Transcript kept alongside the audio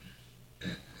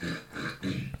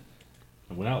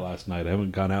went out last night. I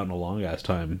haven't gone out in a long ass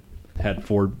time. Had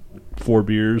four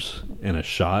beers and a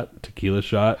tequila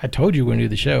shot. I told you when we do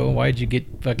the show. Why'd you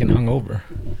get fucking hungover?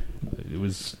 It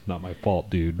was not my fault,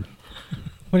 dude. What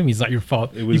do you mean it's not your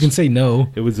fault? You can say no.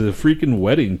 It was a freaking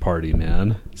wedding party,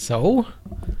 man. So?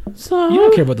 You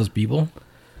don't care about those people.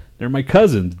 They're my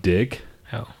cousins, dick.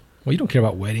 Oh. Well, you don't care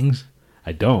about weddings.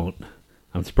 I don't.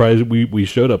 I'm surprised we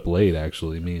showed up late,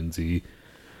 actually, me and Z.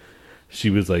 She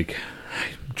was like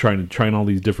trying all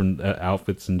these different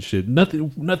outfits and shit.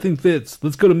 Nothing fits.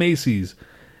 Let's go to Macy's.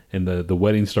 And the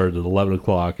wedding started at 11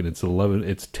 o'clock, and it's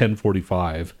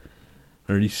 10:45.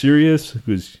 Are you serious? It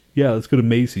was, yeah, let's go to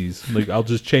Macy's. Like, I'll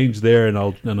just change there, and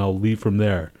I'll leave from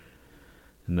there.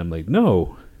 And I'm like,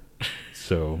 no.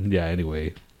 So yeah.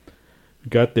 Anyway,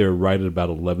 got there right at about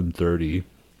 11:30.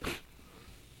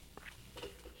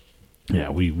 Yeah,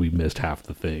 we missed half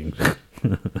the thing.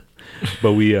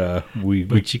 But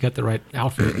But she got the right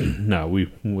outfit. No,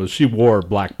 she wore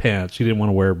black pants. She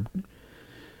wanted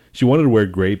to wear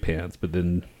gray pants, but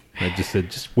then I just said,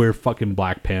 just wear fucking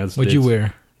black pants. What'd you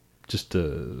wear? Just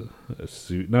a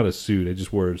suit, not a suit. I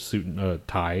just wore a suit and a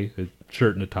tie, a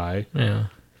shirt and a tie. Yeah.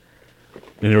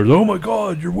 And they were, oh my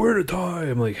God, you're wearing a tie.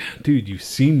 I'm like, dude, you've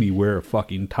seen me wear a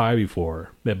fucking tie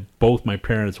before. At both my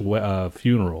parents'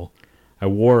 funeral, I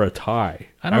wore a tie.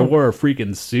 I wore a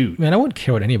freaking suit. Man, I wouldn't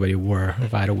care what anybody wore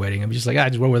if I had a wedding. I'm just like,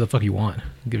 just wear whatever the fuck you want.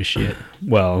 Don't give a shit.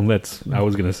 Well, I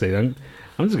was gonna say, I'm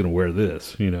just gonna wear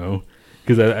this,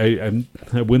 because I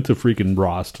went to freaking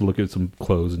Ross to look at some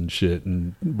clothes and shit,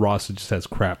 and Ross just has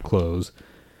crap clothes.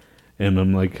 And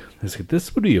I'm like,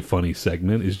 this would be a funny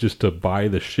segment, is just to buy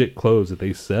the shit clothes that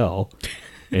they sell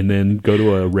and then go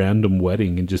to a random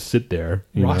wedding and just sit there.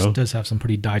 Ross does have some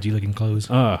pretty dodgy looking clothes.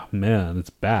 Oh, man, it's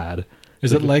bad.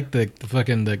 Is it like the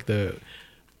fucking, like the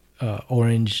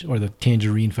orange or the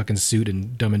tangerine fucking suit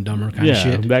and Dumb and Dumber kind of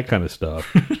shit? Yeah, that kind of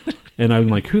stuff. And I'm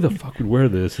like, who the fuck would wear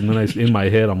this? And then in my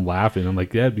head, I'm laughing. I'm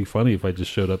like, yeah, it'd be funny if I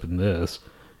just showed up in this,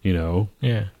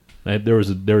 Yeah. There was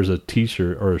a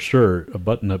t-shirt or a shirt, a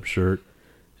button-up shirt.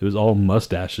 It was all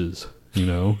mustaches,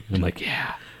 I'm like,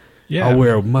 yeah, I'll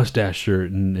wear a mustache shirt.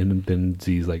 And then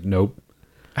Z's like, nope.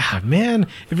 Ah, man,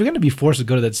 if you're going to be forced to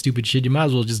go to that stupid shit, you might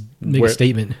as well just make a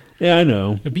statement. Yeah, I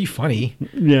know. It'd be funny.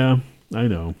 Yeah, I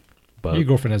know. But your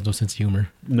girlfriend has no sense of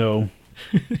humor. No.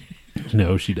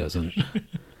 No, she doesn't.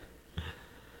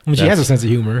 She has a sense of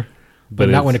humor. But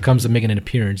not when it comes to making an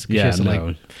appearance. Yeah,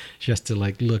 she has to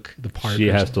look the part. She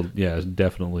has to, yeah,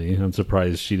 definitely. I'm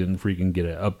surprised she didn't freaking get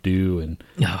an updo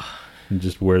and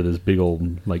just wear this big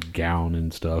old gown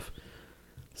and stuff.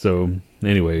 So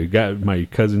anyway, my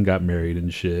cousin got married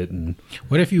and shit. And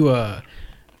what if you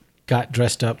got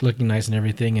dressed up, looking nice and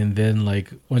everything, and then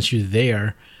once you're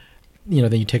there,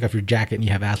 then you take off your jacket and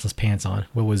you have assless pants on?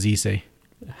 What would Z say?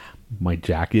 My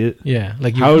jacket? Yeah.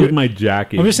 How is my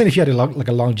jacket? I'm just saying if you had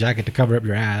a long jacket to cover up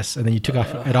your ass and then you took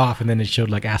it off and then it showed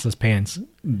assless pants.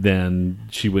 Then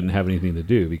she wouldn't have anything to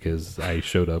do because I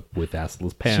showed up with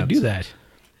assless pants. She'd do that.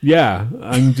 Yeah.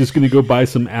 I'm just going to go buy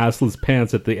some assless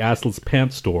pants at the assless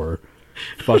pants store.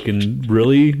 Fucking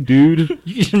really, dude?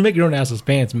 You can make your own assless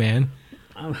pants, man.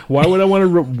 Why would I want to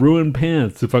ruin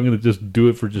pants if I'm going to just do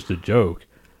it for just a joke?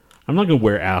 I'm not going to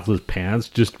wear assless pants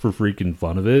just for freaking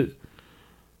fun of it.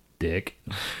 Dick.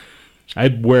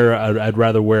 I'd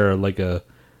rather wear a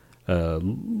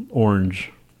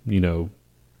orange,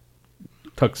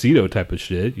 tuxedo type of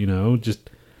shit,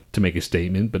 just to make a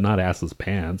statement, but not assless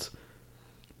pants.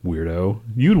 Weirdo.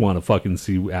 You'd want to fucking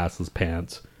see assless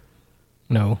pants.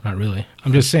 No, not really.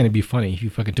 I'm just saying it'd be funny if you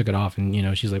fucking took it off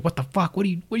and she's like, "What the fuck? What are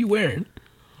you wearing?"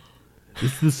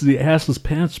 This is the assless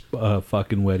pants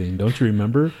fucking wedding. Don't you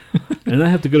remember? And I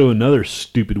have to go to another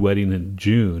stupid wedding in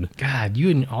June. God, you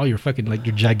and all your fucking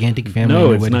your gigantic family.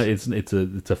 No, it's not.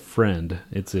 It's a friend.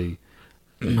 It's a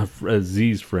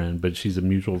Z's friend, but she's a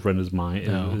mutual friend of mine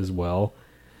as well.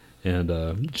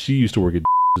 And she used to work at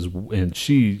and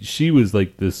she was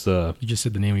like this. You just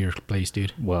said the name of your place,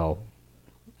 dude. Well.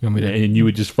 And you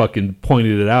would just fucking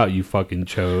pointed it out, you fucking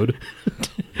chode.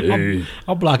 Hey.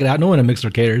 I'll block it out. No one in Mixer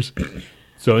cares.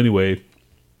 So anyway,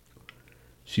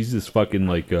 she's this fucking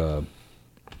Emma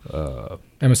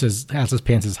says assless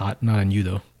pants is hot. Not on you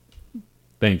though.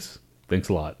 Thanks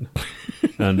a lot.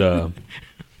 And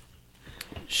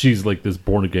she's like this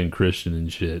born again Christian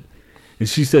and shit. And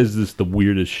she says the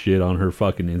weirdest shit on her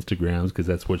fucking Instagrams because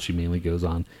that's what she mainly goes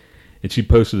on. And she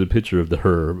posted a picture of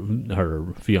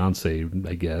her fiance,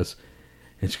 I guess.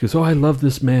 And she goes, "Oh, I love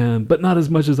this man, but not as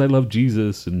much as I love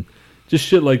Jesus," and just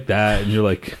shit like that. And you're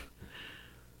like,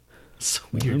 so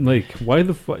weird. I'm like, why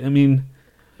the fuck? I mean,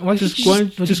 Why Just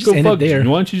just go end it fuck. there?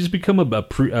 Why don't you just become what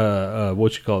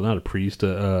you call it? Not a priest,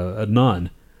 a nun,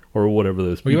 or whatever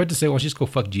those. Were you about to say, why don't you just go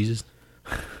fuck Jesus?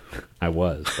 I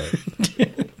was.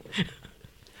 But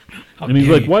I mean,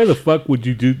 like, why the fuck would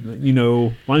you do? You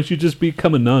know, why don't you just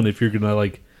become a nun if you're gonna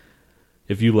like,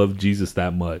 if you love Jesus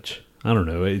that much? I don't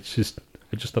know. It's just,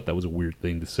 I just thought that was a weird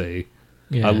thing to say.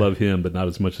 Yeah. I love him, but not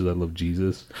as much as I love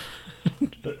Jesus.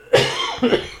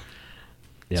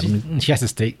 Yeah, She has to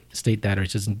state that, or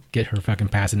she doesn't get her fucking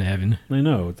pass into heaven. I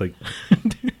know. It's like,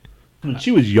 I mean,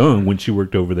 she was young when she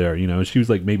worked over there. You know, she was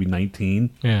like maybe 19.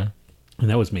 Yeah, and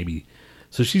that was maybe.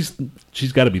 So she's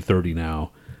got to be 30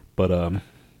 now. But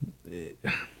it's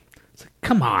like,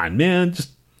 come on, man,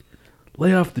 just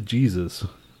lay off the Jesus.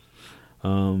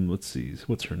 Let's see,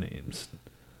 what's her name?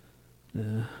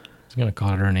 I'm gonna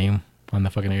call her name on the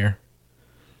fucking air.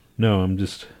 No, I'm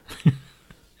just.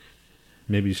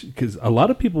 Maybe because a lot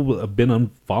of people have been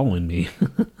unfollowing me,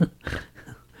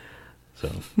 so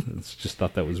it's just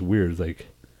thought that was weird. It's like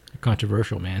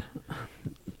controversial, man.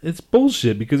 It's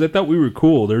bullshit because I thought we were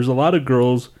cool. There's a lot of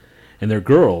girls, and they're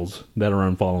girls that are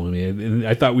unfollowing me, and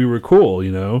I thought we were cool,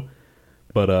 you know.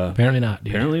 But apparently not.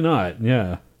 Dude. Apparently not.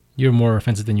 Yeah, you're more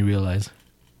offensive than you realize.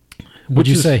 What'd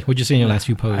you say? What'd you say in your last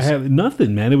few posts? I have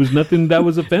nothing, man. It was nothing that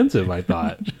was offensive, I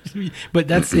thought. But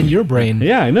that's in your brain.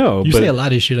 Yeah, I know. You say a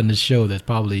lot of shit on this show that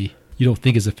probably you don't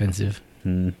think is offensive.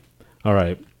 All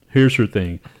right. Here's her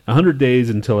thing. 100 days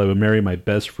until I will marry my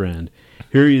best friend.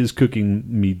 Here he is cooking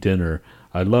me dinner.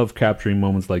 I love capturing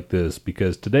moments like this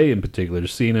because today in particular,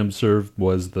 seeing him serve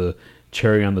was the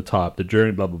cherry on the top. The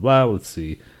journey, blah, blah, blah. Let's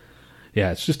see.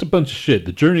 Yeah, it's just a bunch of shit.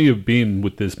 The journey of being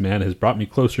with this man has brought me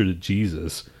closer to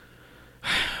Jesus.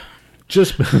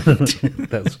 Just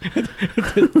that's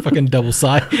fucking double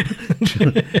sigh.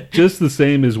 Just the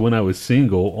same as when I was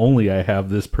single, only I have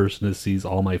this person that sees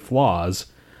all my flaws,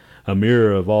 a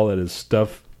mirror of all that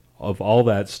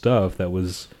stuff that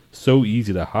was so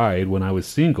easy to hide when I was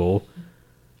single,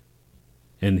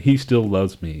 and he still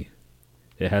loves me.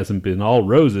 It hasn't been all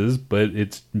roses, but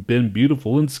it's been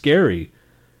beautiful and scary.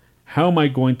 How am I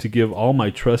going to give all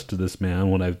my trust to this man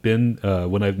when I've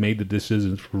made the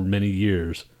decisions for many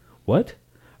years? What?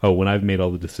 Oh, when I've made all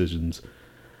the decisions.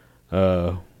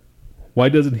 Why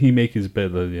doesn't he make his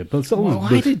bed? Why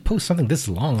did he post something this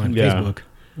long on Facebook?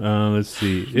 Let's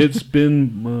see. It's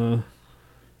been...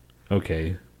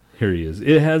 okay, here he is.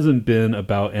 It hasn't been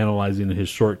about analyzing his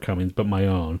shortcomings, but my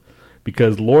own.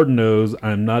 Because Lord knows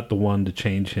I'm not the one to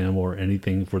change him or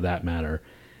anything for that matter.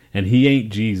 And he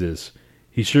ain't Jesus.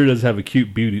 He sure does have a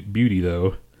cute beauty,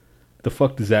 though. The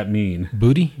fuck does that mean?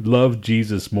 Booty? Love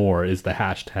Jesus more is the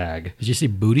hashtag. Did you say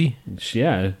booty?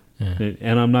 Yeah.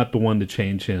 And I'm not the one to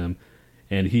change him.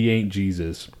 And he ain't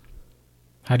Jesus.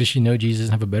 How does she know Jesus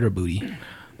doesn't have a better booty?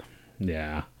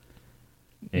 Yeah.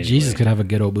 Anyway. Jesus could have a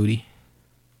ghetto booty.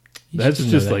 That's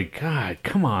just like, God,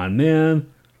 come on,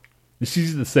 man.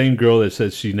 She's the same girl that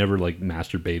says she never, like,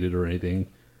 masturbated or anything.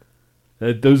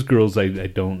 Those girls, I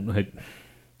don't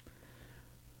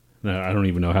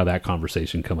even know how that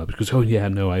conversation come up. Because, oh, yeah,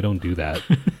 no, I don't do that.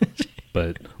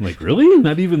 But, I'm like, really?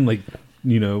 Not even, like,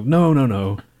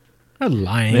 no. I'm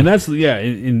lying. And that's, yeah,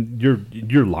 and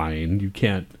you're lying. You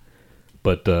can't.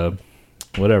 But,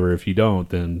 whatever. If you don't,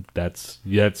 then that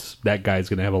guy's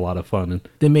going to have a lot of fun. And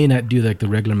they may not do, like, the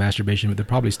regular masturbation, but they're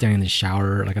probably standing in the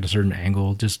shower, like, at a certain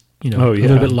angle, just, a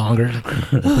little bit longer.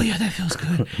 Like, oh, yeah, that feels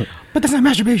good. But that's not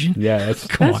masturbation. Yeah,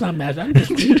 that's not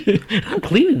masturbation. I'm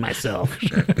cleaning myself.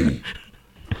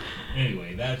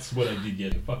 Anyway, that's what I did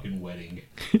at a fucking wedding.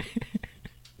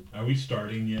 Are we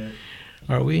starting yet?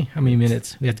 Are we? How many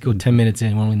minutes? We have to go 10 minutes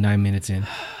in. We're only 9 minutes in.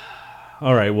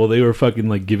 All right, well, they were fucking,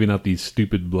 like, giving out these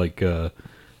stupid, like, the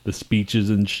speeches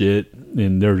and shit,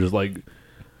 and they're just, like,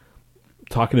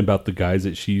 talking about the guys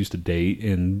that she used to date,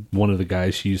 and one of the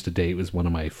guys she used to date was one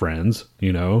of my friends,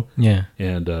 Yeah.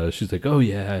 And she's like, oh,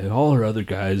 yeah, all her other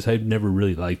guys, I've never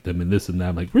really liked them, and this and that.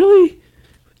 I'm like, really?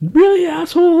 Really,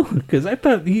 asshole? Because I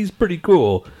thought he's pretty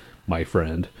cool, my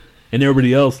friend. And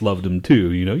everybody else loved him,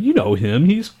 too, You know him.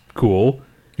 He's cool.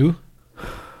 Who?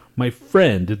 My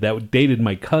friend that dated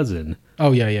my cousin.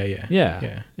 Oh,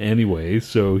 yeah. Anyway,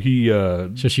 so he...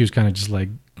 So she was kind of just, like,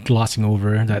 glossing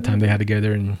over that time they had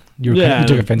together, and you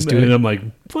took offense to it. And I'm like,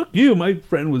 fuck you, my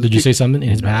friend was... Did you say something in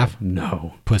his behalf?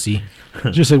 No. Pussy.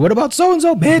 Just said, what about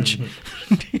so-and-so, bitch?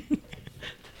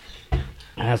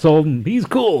 Asshole, he's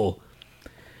cool.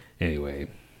 Anyway,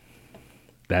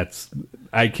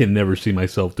 I can never see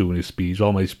myself doing a speech.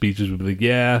 All my speeches would be like,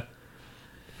 yeah,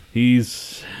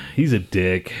 he's a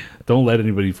dick. Don't let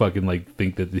anybody fucking, like,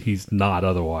 think that he's not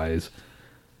otherwise.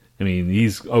 I mean,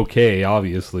 he's okay,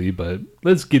 obviously, but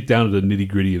let's get down to the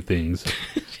nitty-gritty of things.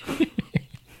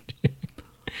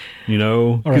 You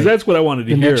know? Because right. that's what I wanted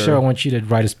to The hear. next show, I want you to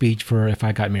write a speech for if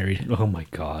I got married. Oh, my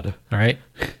God. All right?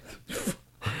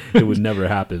 It would never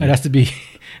happen. It has to be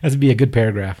a good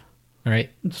paragraph. All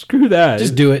right? Screw that.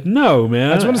 Just do it. No,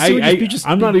 man. I just want to see what your speech is.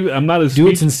 I'm not a Do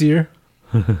it sincere.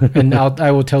 And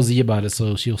I will tell Z about it,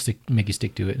 so she'll make you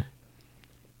stick to it.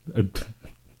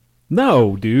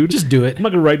 No, dude. Just do it. I'm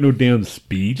not going to write no damn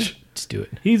speech. Just do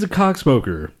it. He's a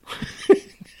cocksmoker.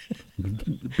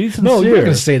 Be sincere. No, you're not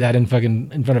going to say that in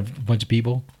front of a bunch of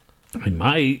people. It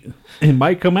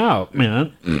might come out,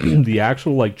 man. The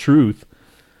actual, like, truth.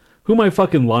 Who am I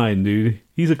fucking lying, dude?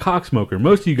 He's a cocksmoker.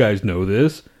 Most of you guys know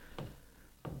this.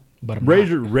 But raise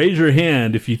your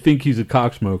hand if you think he's a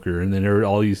cocksmoker, and then there are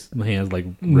all these hands like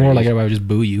more raised. like everybody would just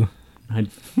boo you.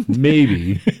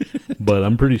 Maybe, but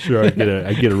I'm pretty sure I get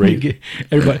a raise.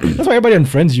 Everybody, that's why everybody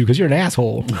unfriends you, because you're an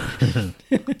asshole.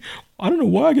 I don't know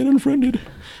why I get unfriended.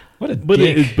 What a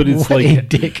dick! It's what like a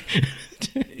dick.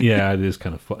 Yeah, it is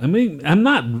kind of fun. I mean, I'm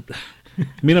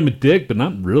a dick, but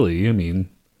not really. I mean,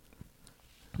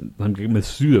 I'm a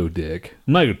pseudo dick.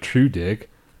 I'm not a true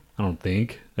dick. I don't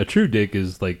think a true dick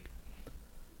is like.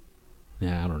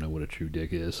 Yeah, I don't know what a true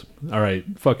dick is. All right,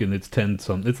 fucking, it's 10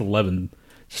 something. It's 11.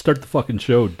 Start the fucking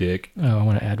show, dick. Oh, I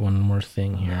want to add one more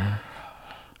thing here.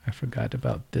 I forgot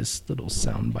about this little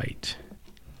soundbite.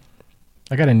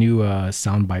 I got a new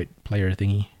soundbite player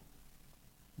thingy.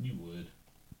 You would.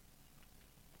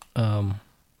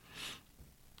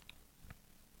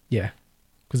 Yeah,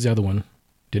 because the other one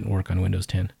didn't work on Windows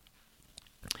 10.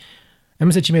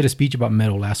 Emma said she made a speech about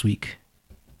metal last week.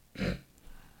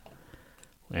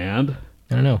 And?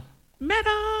 I don't know.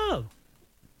 Metal!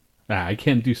 I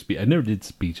can't do speech. I never did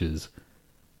speeches.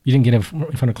 You didn't get in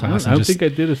front of class I don't think I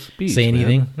did a speech. Say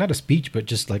anything? Man. Not a speech, but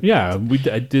just like... Yeah,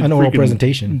 I did an oral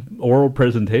presentation. Oral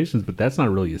presentations, but that's not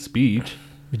really a speech.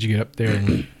 Did you get up there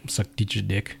and suck teacher's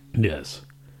dick? Yes.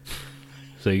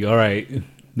 Say, all right,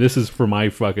 this is for my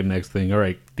fucking next thing. All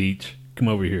right, Deech, come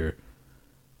over here.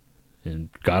 And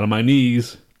got on my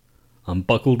knees,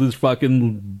 unbuckled his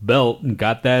fucking belt, and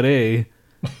got that A.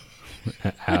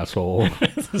 Asshole.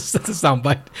 That's a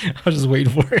soundbite. I was just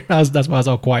waiting for it. That's why I was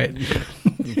all quiet.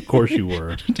 Of course you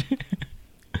were.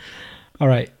 All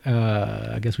right.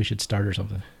 I guess we should start or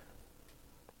something.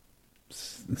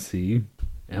 See?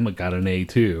 Emma got an A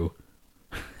too.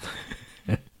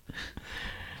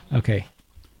 Okay.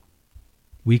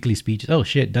 Weekly speeches. Oh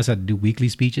shit, does have to do weekly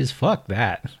speeches? Fuck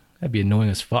that. That'd be annoying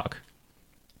as fuck.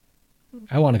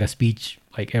 I want like a speech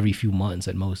like every few months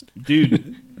at most.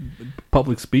 Dude,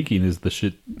 public speaking is the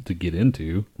shit to get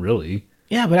into, really.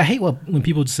 Yeah, but I hate when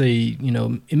people say, you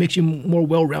know, it makes you more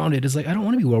well-rounded. It's like, I don't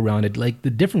want to be well-rounded. Like, the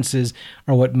differences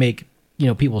are what make, you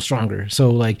know, people stronger. So,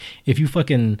 like, if you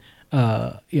fucking,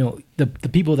 you know, the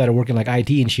people that are working like IT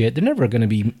and shit, they're never going to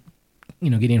be, you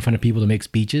know, getting in front of people to make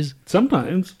speeches.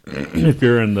 Sometimes, if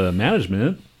you're in the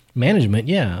management. Management,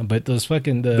 yeah. But those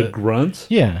fucking... The grunts?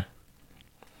 Yeah.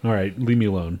 All right, leave me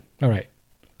alone. All right.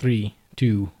 3,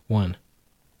 2, 1.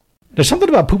 There's something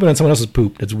about pooping on someone else's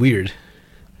poop that's weird.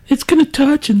 It's going to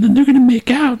touch, and then they're going to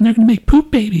make out, and they're going to make poop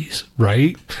babies.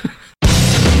 Right?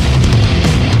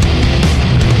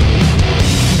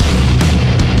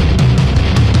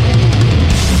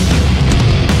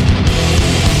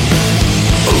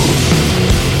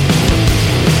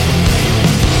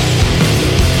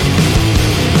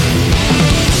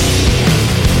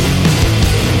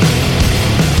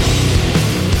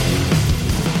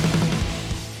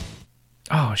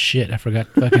 Oh, shit. I forgot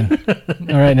fucking...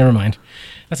 All right, never mind.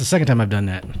 That's the second time I've done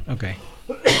that. Okay.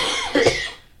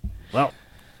 Well,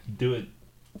 do it.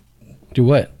 Do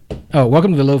what? Oh,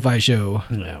 welcome to the Lo-Fi Show.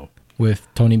 No. With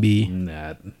Tony B.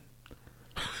 Nhat.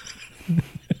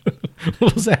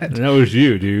 What was that? That was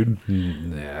you, dude.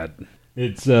 Nhat.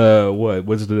 It's, what?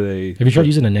 What's today? Have you tried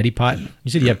using a neti pot?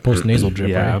 You said you have post-nasal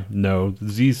drip, yeah, right? No.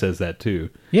 Z says that, too.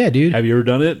 Yeah, dude. Have you ever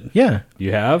done it? Yeah.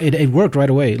 You have? It worked right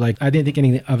away. Like, I didn't think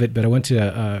anything of it, but I went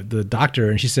to the doctor,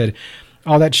 and she said,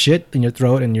 all that shit in your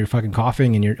throat and you're fucking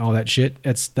coughing and all that shit,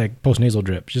 that's like post-nasal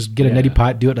drip. Just get a neti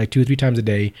pot, do it like 2 or 3 times a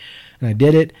day. And I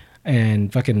did it,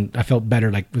 and fucking I felt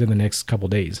better like within the next couple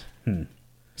of days.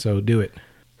 So do it.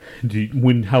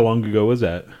 How long ago was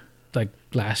that? Like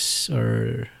this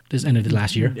end of the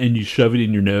last year. And you shove it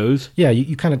in your nose? Yeah,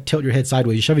 you kind of tilt your head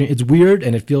sideways. You shove it in, it's weird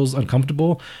and it feels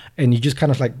uncomfortable. And you just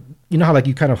kind of like, you know how like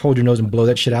you kind of hold your nose and blow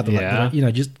that shit out? Like, you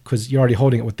know, just because you're already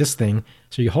holding it with this thing.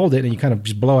 So you hold it and you kind of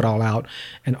just blow it all out.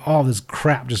 And all this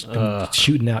crap just comes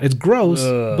shooting out. It's gross,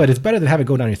 but it's better than have it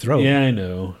go down your throat. Yeah, I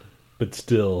know. But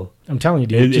still. I'm telling you,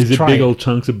 dude. Is it big old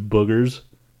chunks of boogers?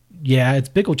 Yeah, it's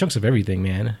big old chunks of everything,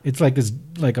 man. It's like this,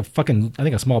 like a fucking, I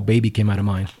think a small baby came out of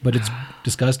mine, but it's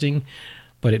disgusting.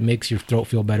 But it makes your throat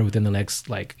feel better within the next,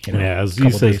 like, Yeah, Z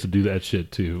couple says days. to do that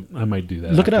shit too. I might do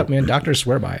that. Look it up, man. Doctors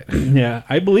swear by it. Yeah,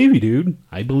 I believe you, dude.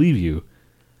 I believe you.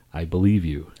 I believe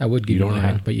you. I would give you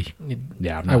mine, but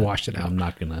I washed it out. I'm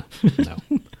not gonna. No.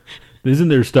 Isn't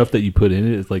there stuff that you put in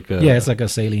it? It's like yeah, it's like a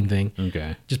saline thing.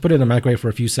 Okay. Just put it in the microwave for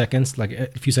a few seconds, like a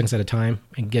few seconds at a time,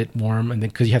 and get it warm. And then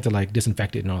because you have to like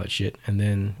disinfect it and all that shit. And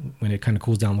then when it kind of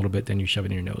cools down a little bit, then you shove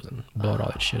it in your nose and blow all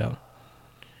that shit out.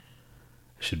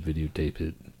 I should videotape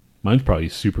it. Mine's probably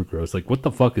super gross. Like, what the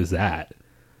fuck is that?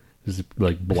 Is it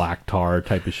like black tar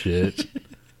type of shit?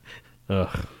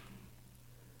 Ugh.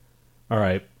 All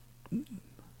right.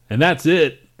 And that's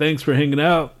it. Thanks for hanging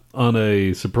out on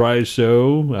a surprise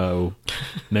show.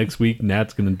 Next week,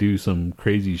 Nhat's going to do some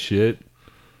crazy shit.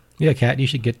 Yeah, Kat, you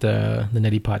should get the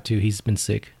neti pot too. He's been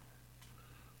sick.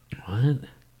 What?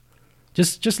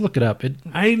 Just look it up.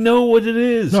 I know what it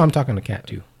is. No, I'm talking to Kat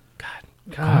too. God.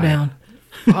 Calm down.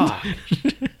 Fuck.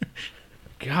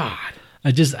 God.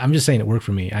 I'm just saying it worked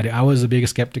for me. I was the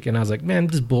biggest skeptic, and I was like, man,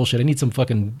 this is bullshit. I need some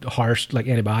fucking harsh like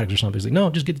antibiotics or something. He's like, no,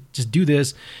 just do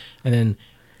this, and then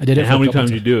I did it. And how many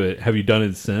times you do it? Have you done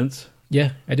it since?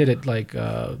 Yeah, I did it like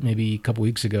maybe a couple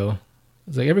weeks ago.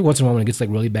 It's like every once in a while when it gets like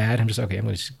really bad, I'm just okay. I'm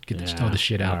gonna just get all this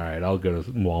shit out. All right, I'll go to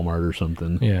Walmart or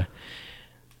something. Yeah.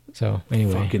 So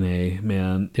anyway, fucking A,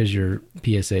 man. There's your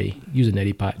PSA. Use a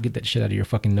neti pot. Get that shit out of your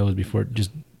fucking nose before it just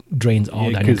drains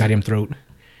all down your goddamn throat.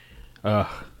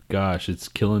 Gosh, it's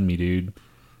killing me, dude.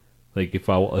 Like if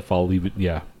I'll leave it,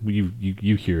 yeah,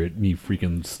 you hear it, me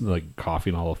freaking like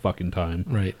coughing all the fucking time,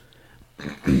 right?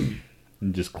 And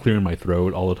just clearing my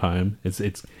throat all the time.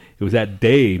 It was that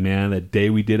day, man. That day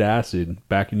we did acid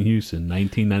back in Houston,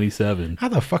 1997. How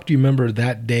the fuck do you remember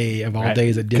that day of all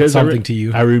days that did something to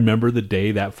you? I remember the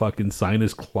day that fucking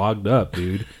sinus clogged up,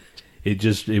 dude.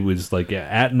 It was like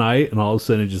at night, and all of a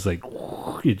sudden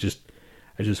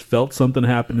I just felt something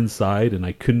happen inside, and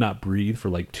I could not breathe for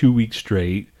like 2 weeks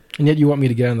straight. And yet you want me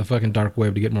to get on the fucking dark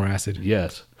web to get more acid?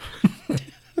 Yes.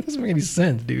 That doesn't make any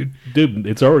sense, dude. Dude,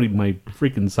 it's already, my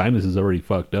freaking sinus is already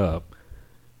fucked up.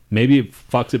 Maybe it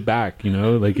fucks it back,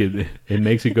 like it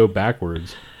makes it go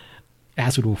backwards.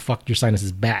 Acid will fuck your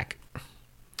sinuses back.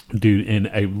 Dude, and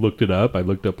I looked it up. I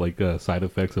looked up like side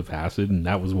effects of acid, and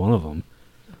that was one of them.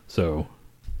 So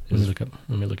let me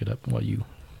look it up while you...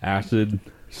 Acid,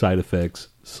 side effects,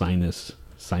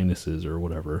 sinuses or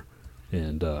whatever,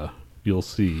 and you'll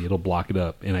see it'll block it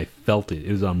up. And I felt it.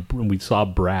 It was on. We saw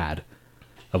Brad,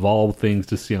 of all things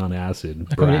to see on acid.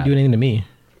 How come it didn't do anything to me?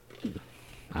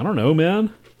 I don't know,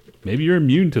 man. Maybe you're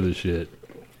immune to the shit.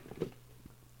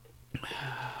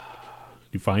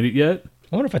 You find it yet?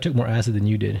 I wonder if I took more acid than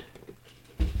you did.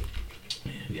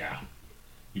 Yeah,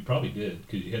 you probably did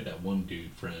because you had that one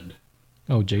dude friend.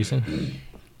 Oh, Jason.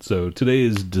 So today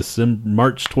is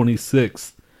March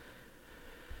 26th,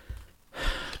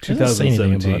 2017. Doesn't say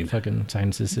anything about fucking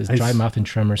sinuses. It says dry mouth and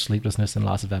tremor, sleeplessness, and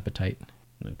loss of appetite.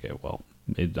 Okay, well,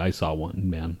 I saw one,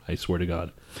 man. I swear to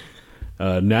God.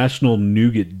 National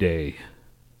Nougat Day.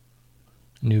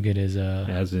 Nougat is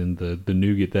as in the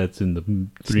nougat that's in the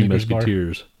Three Snickers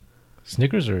Musketeers. Bar?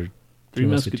 Snickers or Three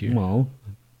Musketeers? Well,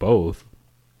 both.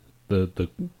 The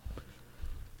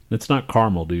it's not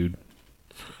caramel, dude.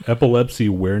 Epilepsy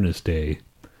Awareness Day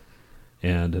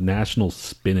and National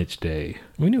Spinach Day.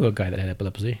 We knew a guy that had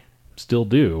epilepsy. Still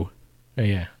do. Oh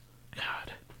yeah.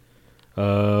 God.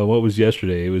 What was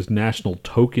yesterday? It was National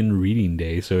Token Reading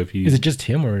Day. So if you is it just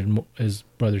him or his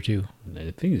brother too?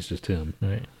 I think it's just him.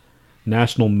 Right.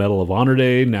 National Medal of Honor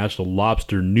Day, National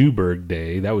Lobster Newburgh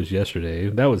Day. That was yesterday.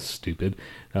 That was stupid.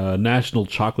 National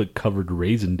Chocolate Covered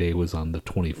Raisin Day was on the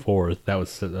 24th. That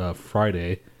was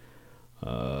Friday.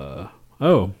 The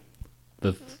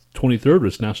 23rd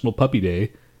was National Puppy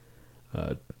Day.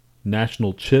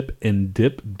 National Chip and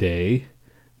Dip Day.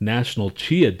 National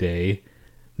Chia Day.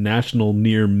 National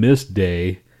Near Miss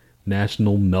Day.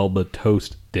 National Melba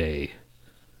Toast Day.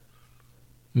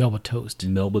 Melba Toast.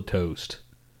 Melba Toast.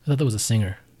 I thought that was a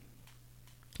singer.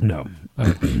 No,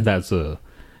 it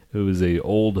was a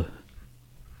old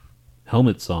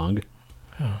Helmet song.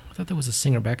 Oh, I thought that was a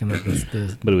singer back in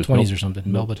the but it was 20s or something.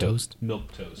 Melba Toast.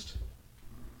 Milk Toast.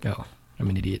 Oh, I'm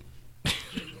an idiot.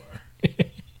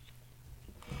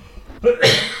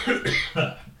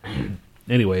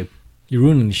 Anyway. You're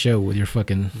ruining the show with your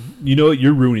fucking... You know what?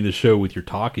 You're ruining the show with your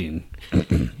talking.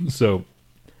 So,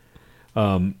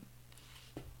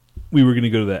 we were going to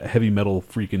go to that heavy metal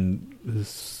freaking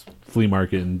flea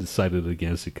market and decided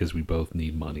against it because we both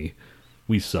need money.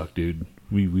 We suck, dude.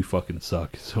 We fucking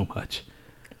suck so much.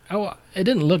 it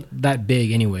didn't look that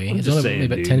big anyway. I'm It's just only saying,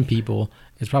 maybe about dude. 10 people.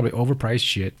 It's probably overpriced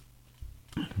shit.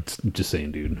 Just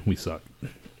saying, dude, we suck.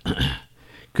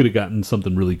 Could have gotten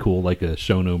something really cool like a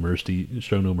Show No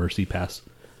Mercy pass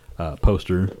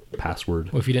poster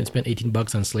password. Well, if you didn't spend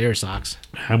 $18 on Slayer socks.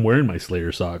 I'm wearing my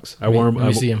Slayer socks. I wore them. Let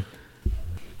me see them.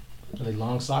 Are they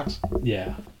long socks?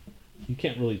 Yeah, you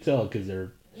can't really tell because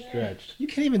they're stretched. You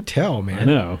can't even tell, man. I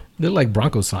know. They're like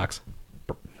Bronco socks.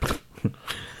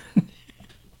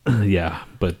 Yeah,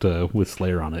 but with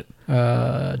Slayer on it.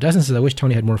 Dustin says, I wish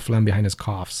Tony had more phlegm behind his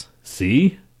coughs.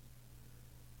 See?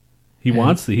 He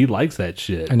likes that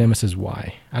shit. And Emma says,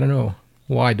 why? I don't know.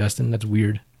 Why, Dustin? That's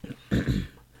weird.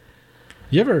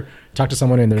 You ever talk to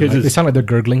someone and they sound like they're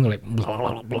gurgling? They're like, blah,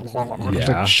 blah, blah, blah.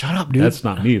 Yeah. Like, shut up, dude. That's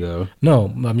not me, though.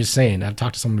 No, I'm just saying. I've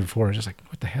talked to someone before and it's just like,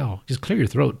 what the hell? Just clear your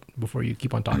throat before you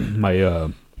keep on talking.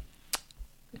 I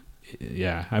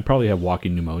probably have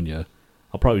walking pneumonia.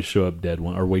 I'll probably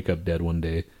wake up dead one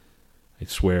day. I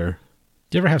swear.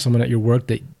 Do you ever have someone at your work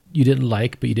that you didn't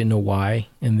like, but you didn't know why?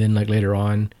 And then like later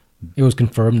on, it was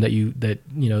confirmed that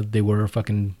they were a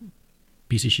fucking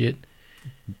piece of shit?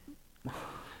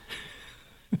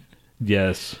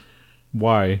 Yes.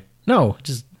 Why? No,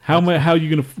 just how are you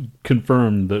gonna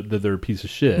confirm that they're a piece of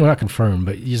shit? Well, not confirmed,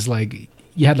 but just like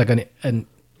you had like an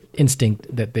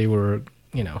instinct that they were,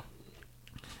 Yeah,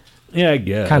 I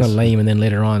guess. kind of lame, and then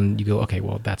later on you go, okay,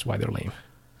 well that's why they're lame,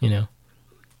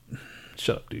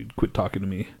 Shut up, dude. Quit talking to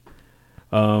me.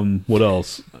 What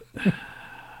else?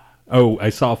 Oh,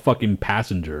 I saw fucking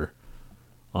Passenger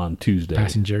on Tuesday.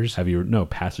 Passengers?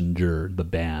 Passenger, the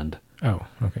band. Oh,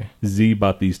 okay. Z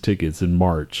bought these tickets in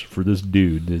March for this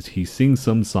dude. He sings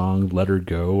some song, Let Her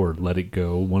Go or Let It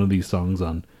Go, one of these songs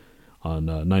on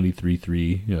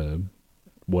 93.3,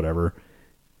 whatever.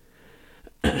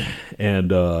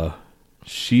 And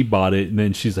she bought it, and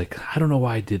then she's like, I don't know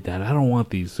why I did that. I don't want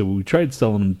these. So we tried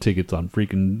selling them tickets on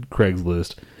freaking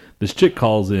Craigslist. This chick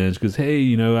calls in. She goes,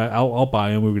 hey, I'll buy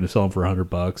them. We're going to sell them for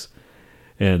 $100.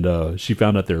 And she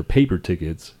found out they were paper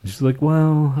tickets. She's like,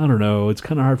 well, I don't know. It's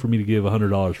kind of hard for me to give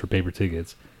 $100 for paper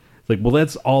tickets. It's like, well,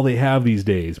 that's all they have these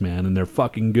days, man, and they're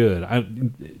fucking good.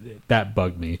 That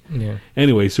bugged me. Yeah.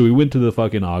 Anyway, so we went to the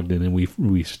fucking Ogden, and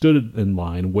we stood in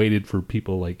line, waited for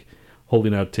people, like,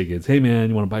 holding out tickets. Hey, man,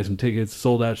 you want to buy some tickets?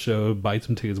 Sold out show, buy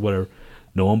some tickets, whatever.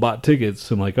 No one bought tickets.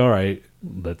 I'm like, all right,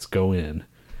 let's go in.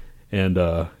 And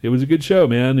it was a good show,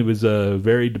 man. It was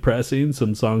very depressing.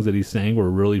 Some songs that he sang were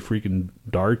really freaking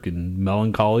dark and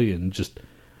melancholy and just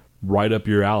right up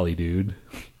your alley, dude.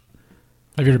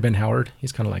 Have you ever Ben Howard?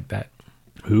 He's kind of like that.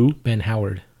 Who? Ben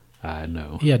Howard.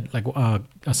 No. He had like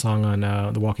a song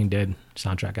on the Walking Dead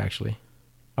soundtrack, actually.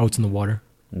 Oats in the Water.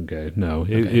 Okay, no.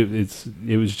 Okay.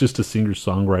 It was just a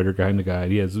singer-songwriter kind of guy.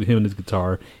 He has him and his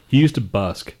guitar. He used to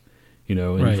busk, in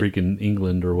Right. freaking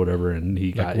England or whatever, and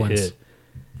he got once. hit.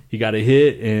 He got a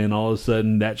hit, and all of a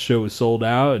sudden that show was sold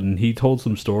out, and he told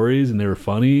some stories, and they were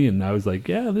funny, and I was like,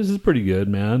 yeah, this is pretty good,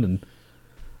 man. And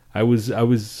I was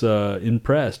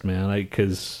impressed, man,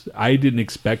 because I didn't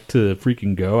expect to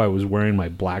freaking go. I was wearing my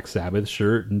Black Sabbath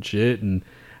shirt and shit, and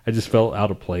I just felt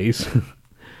out of place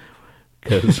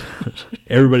because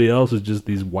everybody else is just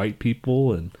these white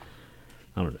people, and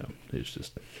I don't know.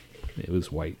 It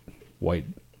was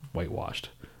whitewashed.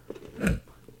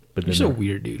 But You're so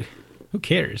weird, dude. Who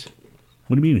cares?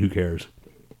 What do you mean, who cares?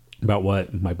 About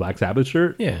what? My Black Sabbath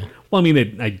shirt? Yeah. Well, I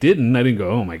mean, I didn't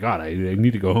go, oh my God, I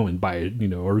need to go home and buy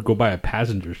it, or go buy a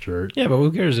Passenger shirt. Yeah, but who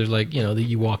cares? There's like, that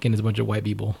you walk in as a bunch of white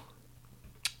people.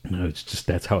 No, it's just,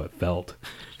 that's how it felt.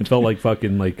 It felt like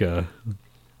fucking, like,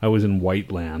 I was in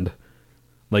white land.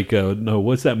 Like, no,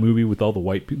 what's that movie with all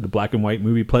the black and white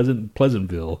movie?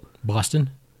 Pleasantville. Boston?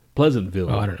 Pleasantville.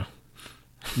 Oh, I don't know.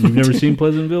 You've never seen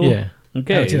Pleasantville? Yeah.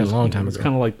 Okay. I haven't seen it a long time It's ago.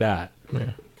 kind of like that.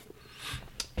 Yeah.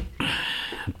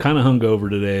 I'm kind of hungover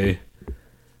today.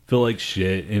 Feel like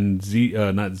shit. And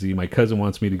my cousin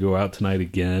wants me to go out tonight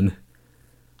again.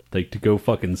 Like, to go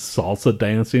fucking salsa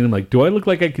dancing. I'm like, do I look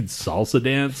like I could salsa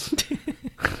dance?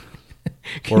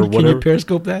 Can you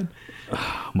Periscope that?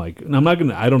 I'm like,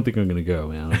 I don't think I'm gonna go,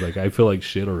 man. Like, I feel like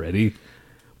shit already.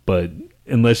 But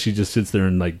unless she just sits there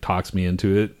and like talks me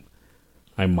into it,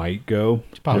 I might go.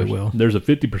 She probably will. There's a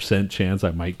 50% chance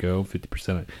I might go.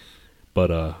 50%.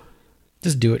 But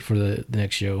just do it for the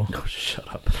next show. Oh, shut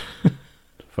up.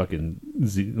 Fucking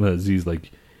Z's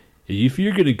like, if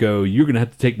you're gonna go, you're gonna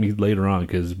have to take me later on,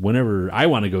 because whenever I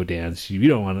want to go dance, you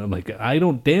don't want to. Like, I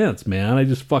don't dance, man. I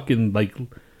just fucking like.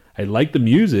 I like the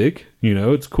music.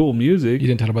 It's cool music. You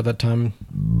didn't tell about that time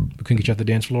we couldn't get you off the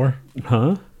dance floor?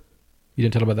 Huh? You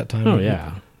didn't tell about that time? Oh,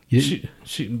 yeah.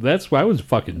 That's why I was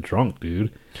fucking drunk,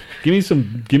 dude. Give me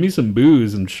some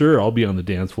booze, and sure, I'll be on the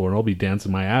dance floor and I'll be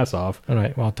dancing my ass off. All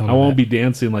right, well, I'll tell her I won't that. be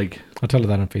dancing like. I'll tell her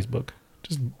that on Facebook.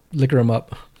 Just liquor him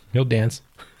up. He'll dance.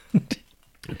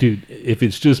 Dude, if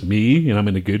it's just me and I'm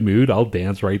in a good mood, I'll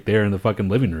dance right there in the fucking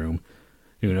living room.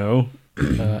 You know?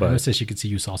 I'm gonna say she could see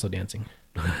you salsa dancing.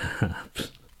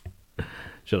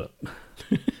 Shut up.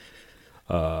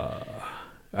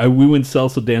 We went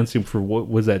salsa dancing for what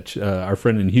was that? Our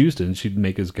friend in Houston. She'd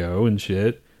make us go and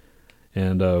shit,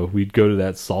 and we'd go to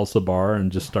that salsa bar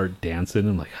and just start dancing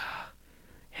and like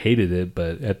hated it.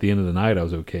 But at the end of the night, I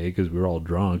was okay because we were all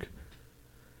drunk.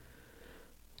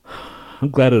 I'm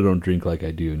glad I don't drink like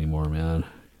I do anymore, man.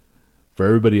 For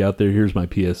everybody out there, here's my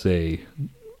PSA: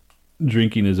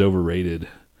 drinking is overrated.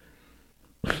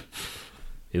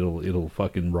 It'll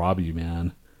fucking rob you,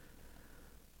 man.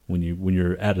 When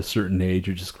you're at a certain age,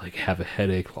 you're just like have a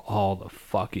headache all the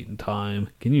fucking time.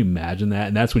 Can you imagine that?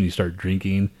 And that's when you start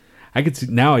drinking.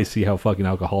 I see how fucking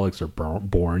alcoholics are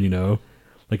born, you know?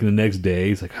 Like the next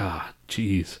day, it's like,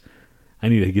 jeez, I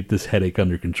need to get this headache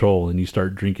under control. And you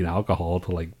start drinking alcohol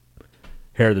to like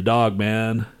hair of the dog,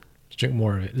 man. Just drink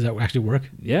more of it. Does that actually work?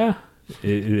 Yeah.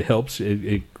 It helps.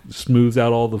 It smooths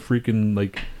out all the freaking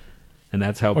like, and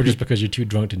that's how. Or just because you're too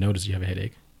drunk to notice you have a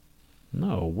headache.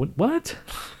 No, what?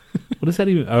 What does that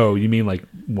even? Oh, you mean like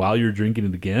while you're drinking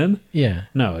it again? Yeah.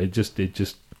 No,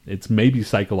 it's maybe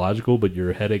psychological, but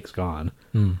your headache's gone.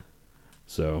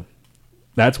 So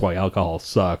that's why alcohol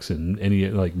sucks, and any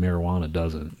like marijuana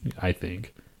doesn't. I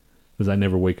think because I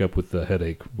never wake up with the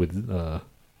headache with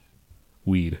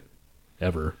weed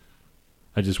ever.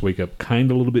 I just wake up kind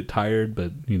of a little bit tired,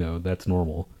 but you know that's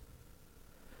normal.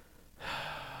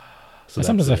 So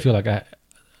sometimes I feel like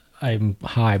I'm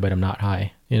high, but I'm not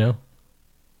high, you know?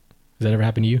 Does that ever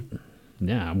happen to you?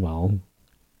 Yeah, well.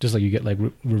 Just like you get like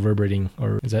reverberating,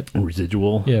 or is that?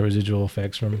 Residual? Yeah, residual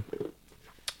effects from.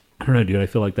 I don't know, dude. I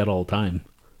feel like that all the time.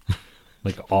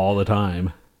 Like all the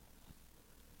time.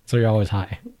 So you're always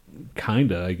high?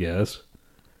 Kinda, I guess.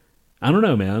 I don't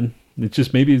know, man.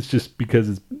 Maybe it's just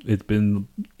because it's been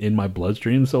in my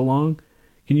bloodstream so long.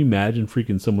 Can you imagine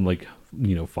freaking someone like,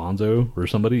 you know, Fonzo or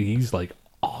somebody? He's like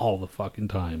all the fucking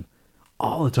time.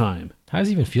 All the time. How does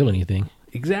he even feel anything?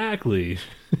 Exactly.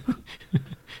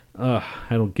 I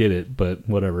don't get it, but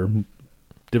whatever.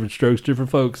 Different strokes,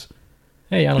 different folks.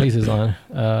 Hey, Annalise is on.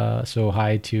 So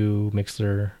hi to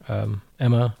Mixler,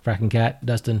 Emma, Fracking Cat,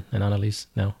 Dustin, and Annalise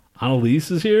now.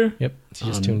 Annalise is here? Yep, she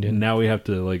just tuned in. Now we have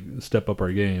to like step up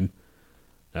our game.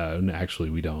 Actually,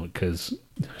 we don't, because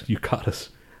you caught us,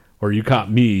 or you caught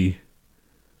me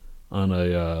on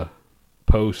a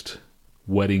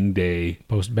post-wedding day.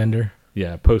 Post-bender?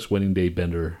 Yeah, post-wedding day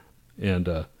bender. And,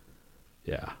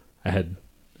 yeah, I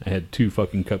had 2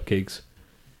 fucking cupcakes,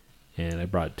 and I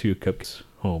brought 2 cupcakes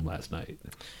home last night.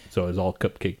 So it was all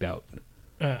cupcaked out.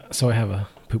 So I have a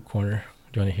poop corner.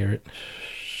 Do you want to hear it?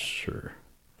 Sure.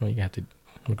 Well, you have to,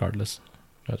 regardless.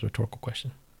 That's a rhetorical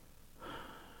question.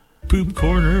 Poop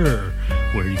Corner,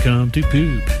 where you come to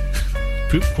poop.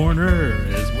 Poop Corner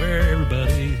is where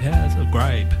everybody has a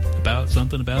gripe about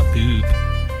something about poop.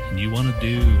 And you want to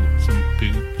do some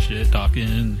poop shit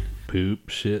talking. Poop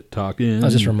shit talking. I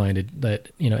was just reminded that,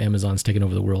 you know, Amazon's taking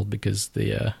over the world because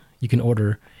you can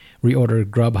reorder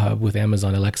Grubhub with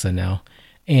Amazon Alexa now.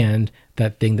 And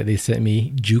that thing that they sent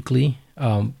me, Jukely,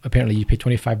 apparently you pay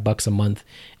 $25 a month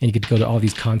and you get to go to all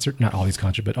these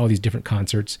but all these different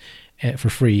concerts for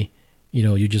free. You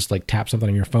know, you just like tap something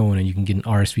on your phone and you can get an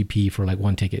RSVP for like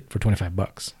 1 ticket for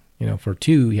 $25. You know, for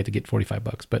 2 you have to get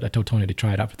 $45. But I told Tony to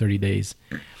try it out for 30 days.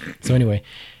 So anyway,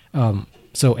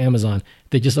 so Amazon,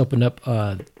 they just opened up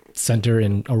a center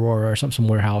in Aurora or some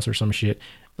warehouse or some shit.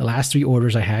 The last 3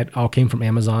 orders I had all came from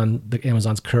Amazon,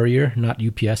 Amazon's courier, not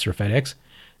UPS or FedEx.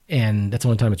 And that's the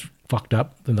only time it's fucked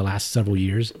up in the last several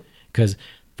years. Because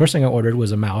first thing I ordered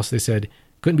was a mouse. They said,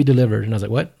 couldn't be delivered. And I was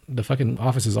like, what? The fucking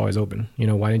office is always open. You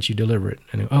know, why didn't you deliver it?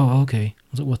 And oh, okay. I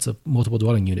was like, what's a multiple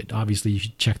dwelling unit? Obviously, you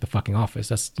should check the fucking office.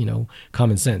 That's, you know,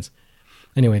 common sense.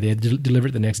 Anyway, they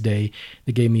delivered it the next day.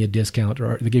 They gave me a discount,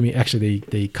 or they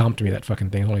comped me that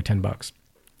fucking thing. It was only $10.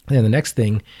 And then the next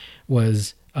thing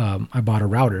was I bought a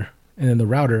router. And then the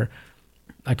router,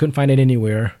 I couldn't find it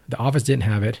anywhere. The office didn't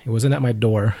have it. It wasn't at my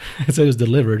door. It said it was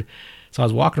delivered. So I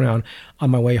was walking around. On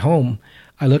my way home,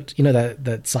 I looked, you know,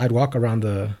 that sidewalk around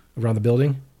the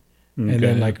building. Okay. And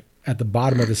then like at the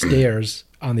bottom of the stairs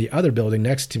on the other building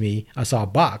next to me, I saw a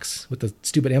box with the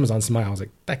stupid Amazon smile. I was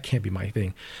like, that can't be my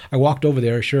thing. I walked over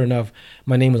there. Sure enough,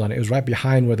 my name was on it. It was right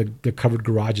behind where the covered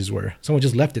garages were. Someone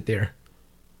just left it there.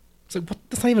 It's like, what?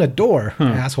 That's not even a door,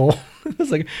 asshole.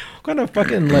 It's like, what kind of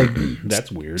fucking like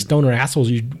That's weird. stoner assholes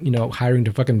you know hiring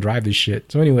to fucking drive this shit.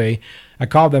 So anyway, I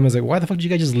called them. I was like, why the fuck did you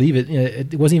guys just leave it? You know,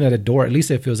 it wasn't even at a door. At least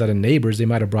if it was at a neighbor's, they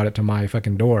might have brought it to my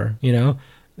fucking door. You know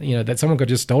that someone could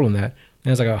have just stolen that. And it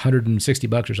was like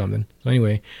 $160 or something. So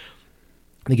anyway,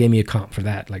 they gave me a comp for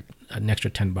that, like an extra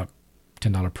 $10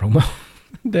 promo.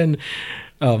 Then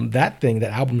that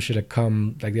album should have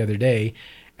come like the other day.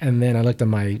 And then I looked at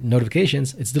my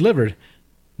notifications. It's delivered.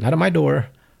 Not at my door.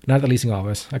 Not at the leasing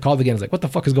office. I called again. I was like, what the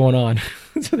fuck is going on?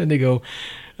 So then they go,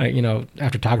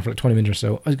 after talking for like 20 minutes or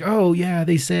so, I was like, oh, yeah,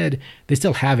 they said they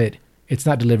still have it. It's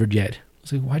not delivered yet. I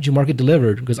was like, why'd you mark it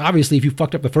delivered? Because obviously if you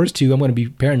fucked up the first two, I'm going to be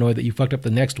paranoid that you fucked up the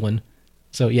next one.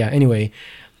 So yeah, anyway,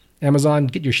 Amazon,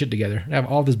 get your shit together. I have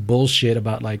all this bullshit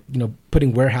about like,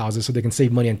 putting warehouses so they can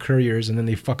save money on couriers and then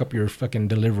they fuck up your fucking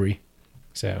delivery.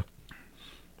 So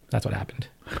that's what happened.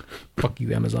 Fuck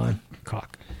you, Amazon.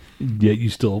 Cock. Yet you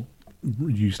still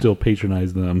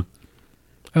patronize them.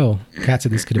 Oh, Kat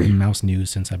said this could have been mouse news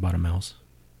since I bought a mouse.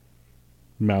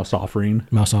 Mouse offering.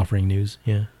 Mouse offering news,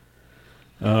 yeah.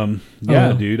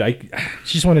 Yeah, dude.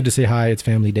 She just wanted to say hi. It's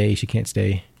family day. She can't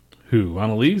stay. Who?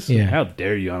 Annalise? Yeah. How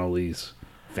dare you, Annalise?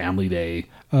 Family day.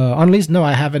 Annalise, no,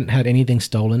 I haven't had anything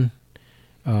stolen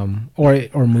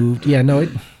or moved. Yeah, no,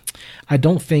 I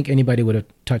don't think anybody would have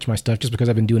touched my stuff just because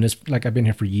I've been doing this. Like, I've been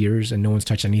here for years and no one's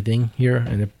touched anything here.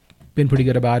 And they've been pretty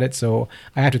good about it. So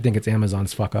I have to think it's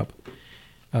Amazon's fuck up.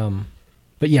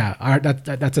 But yeah,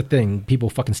 that's a thing. People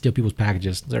fucking steal people's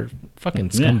packages. They're fucking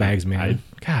scumbags, man.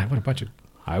 God, what a bunch of...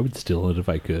 I would steal it if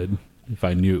I could. If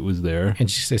I knew it was there.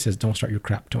 And she says, don't start your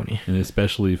crap, Tony. And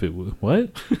especially if it was...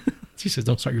 What? She says,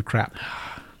 don't start your crap.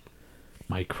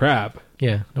 My crap?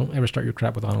 Yeah, don't ever start your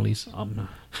crap with Annalise. Don't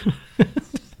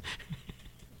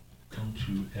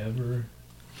you ever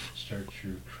start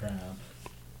your crap.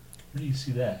 Where do you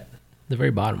see that? The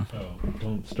very bottom. Oh,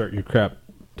 don't start your crap,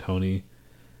 Tony.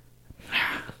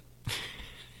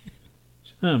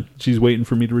 She's waiting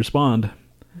for me to respond.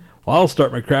 Well, I'll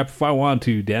start my crap if I want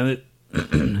to, damn it.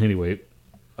 Anyway,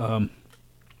 I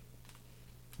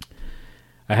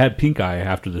had pink eye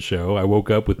after the show. I woke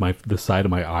up with the side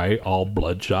of my eye all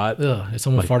bloodshot. Ugh, did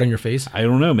someone fart on your face? I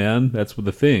don't know, man. That's what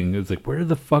the thing. It's like, where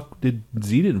the fuck did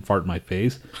Z didn't fart in my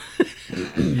face?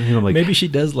 And I'm like, maybe she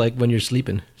does like when you're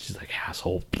sleeping. She's like,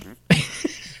 asshole.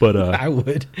 But I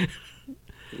would.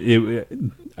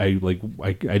 I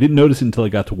didn't notice it until I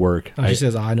got to work. She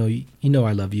says, I know you know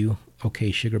I love you.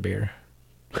 Okay, sugar bear.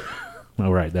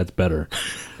 All right, that's better.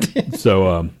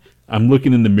 So I'm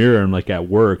looking in the mirror and like at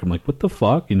work, I'm like, what the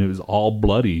fuck? And it was all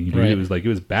bloody. Right. It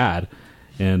was bad.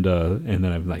 And then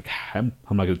I'm like, I'm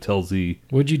not gonna tell Z.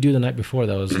 What'd you do the night before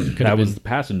though? Was the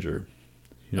passenger.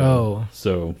 Oh.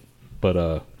 So,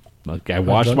 but like I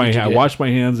washed my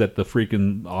hands at the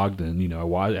freaking Ogden.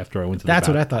 After I went to. That's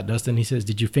what I thought, Dustin. He says,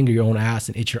 did you finger your own ass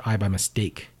and ate your eye by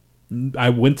mistake? I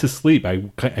went to sleep.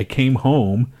 I came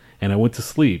home and I went to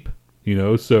sleep. So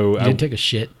you didn't take a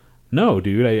shit. No,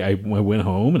 dude. I went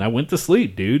home and I went to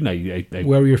sleep, dude. And I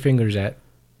where were your fingers at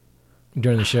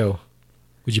during the show?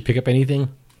 Would you pick up anything?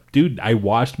 Dude, I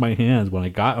washed my hands when I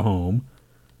got home.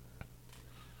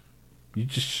 You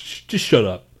just shut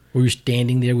up. Were you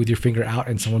standing there with your finger out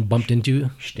and someone bumped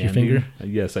into your finger?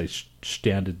 Yes, I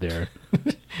standed there.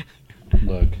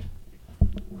 Look.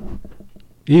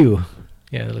 Ew.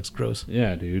 Yeah, that looks gross.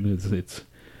 Yeah, dude. It's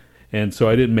and so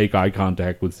I didn't make eye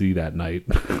contact with Z that night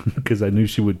because I knew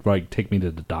she would like take me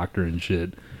to the doctor and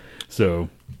shit. So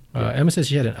Emma says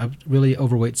she had a really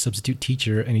overweight substitute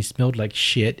teacher and he smelled like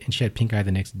shit and she had pink eye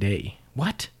the next day.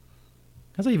 What?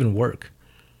 How does that even work?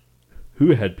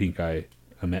 Who had pink eye?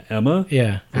 Emma?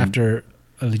 Yeah, after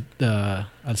a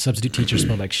substitute teacher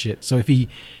smelled like shit. So if he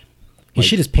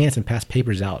shit his pants and passed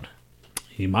papers out.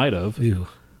 He might have. Ew.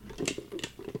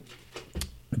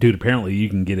 Dude, apparently you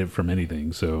can get it from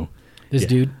anything. So this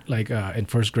dude, like in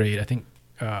first grade, I think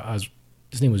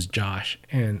his name was Josh,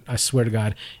 and I swear to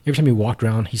God, every time he walked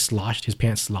around, his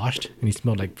pants sloshed, and he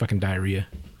smelled like fucking diarrhea.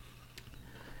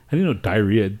 I didn't know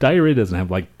diarrhea. Diarrhea doesn't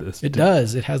have like this. It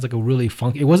does. It has like a really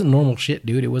funky. It wasn't normal shit,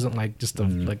 dude. It wasn't like just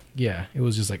It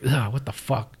was just like, what the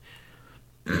fuck.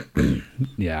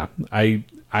 Yeah, I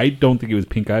don't think it was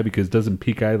pink eye because doesn't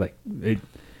pink eye like it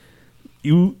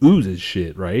oozes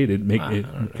shit, right? It make it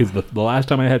because the last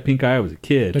time I had pink eye, I was a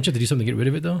kid. Don't you have to do something to get rid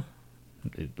of it though?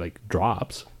 It like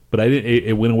drops, but I didn't.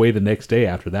 It went away the next day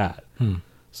after that.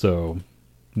 So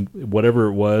whatever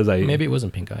it was, maybe it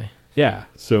wasn't pink eye. Yeah,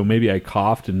 so maybe I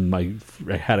coughed and I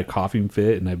had a coughing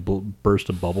fit and I burst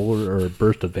a bubble or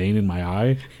burst a vein in my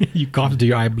eye. You coughed until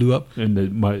your eye blew up.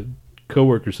 And my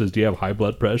coworker says, "Do you have high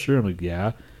blood pressure?" I'm like,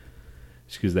 "Yeah."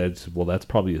 Because that's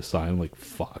probably a sign. I'm like,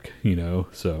 fuck,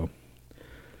 so.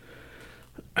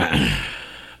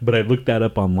 But I looked that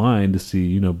up online to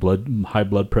see, high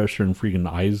blood pressure and freaking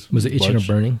eyes. Was it itching or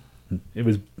burning? It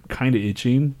was kind of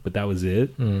itching, but that was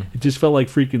it. It just felt like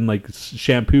freaking like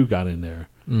shampoo got in there.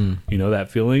 That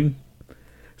feeling.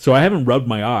 So I haven't rubbed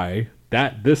my eye.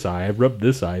 This eye, I've rubbed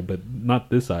this eye, but not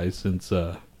this eye since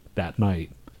that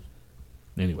night.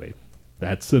 Anyway,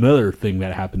 that's another thing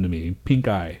that happened to me. Pink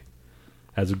eye,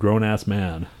 as a grown ass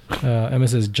man. Emma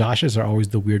says Joshes are always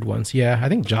the weird ones. Yeah, I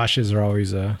think Joshes are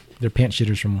always they're pant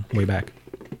shitters from way back.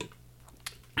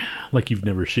 Like you've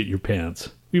never shit your pants.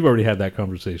 We've already had that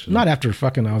conversation. Not after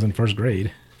fucking I was in first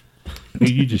grade.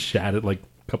 You just shat it like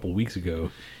a couple weeks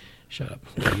ago. Shut up,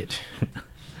 idiot.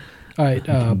 All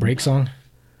right, break song.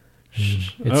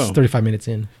 It's 35 minutes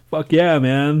in. Fuck yeah,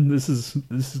 man! This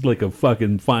is like a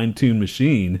fucking fine-tuned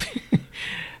machine.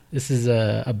 This is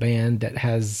a band that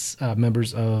has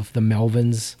members of the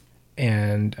Melvins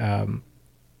and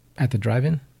At the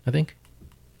Drive-In, I think,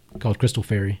 called Crystal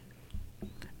Fairy.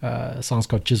 The song's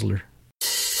called Chiseler.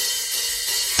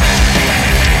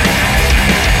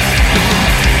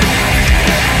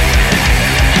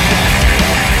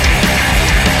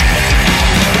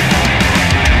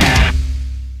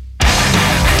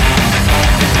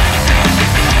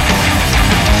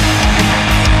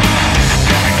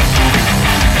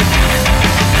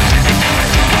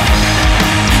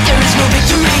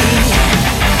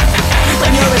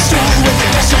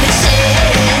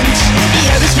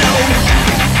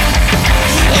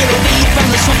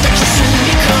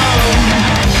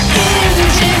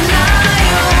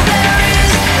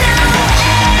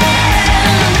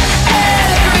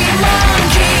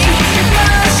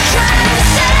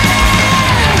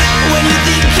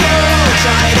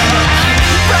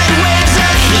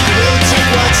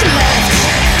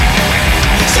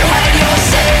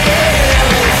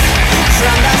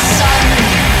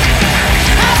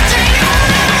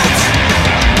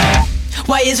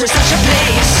 Is there such a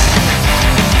place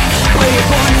where you're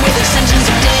born with a sentence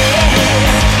of death?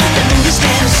 The moon is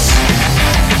dense,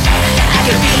 I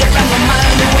can feel it from a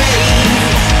mile away.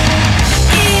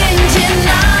 In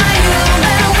denial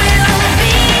there will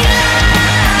be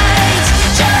light.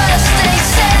 Just a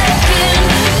second,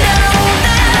 no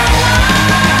there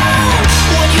won't.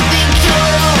 When you think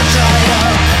you're all dried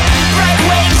up, bright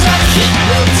waves of heat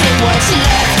will take what's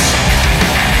left.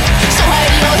 So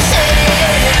hide yourself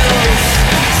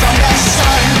from the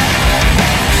sun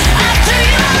after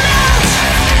you melt.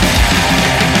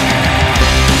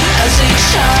 As a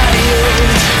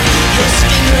child, his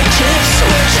fingertips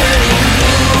were turning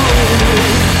blue.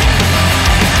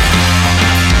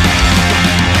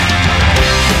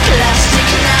 Plastic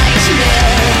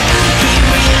nightmare, he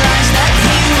realized that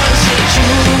he was a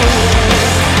Jew.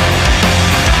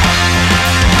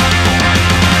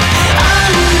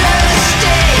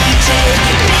 Understated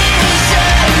misery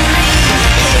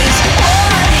is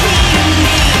what he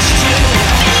needs to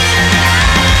feel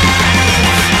alive.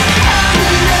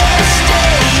 Understated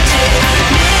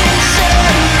misery is what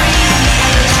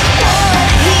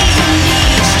he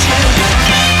needs to feel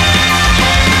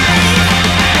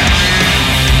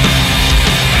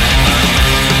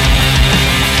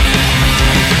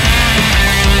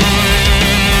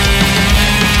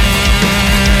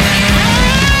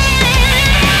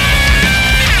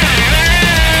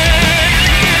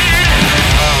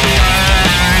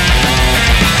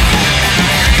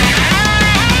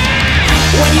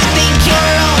when you think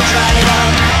you're all dried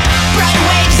up, bright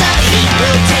waves of heat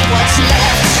will take what's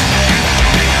left.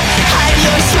 Hide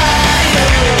your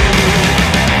smile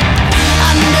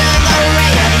under the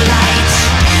ray of light.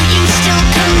 You still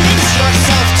convince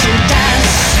yourself to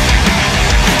dance.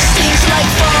 Stings like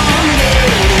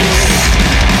fungus,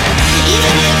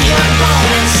 even if you're born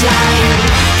in slime.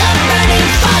 The burning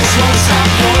fuzz won't stop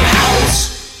your house.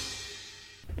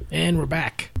 And we're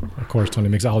back. Of course, Tony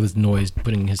makes all this noise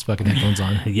putting his fucking headphones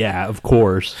on. Yeah, of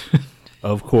course.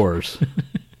 Of course.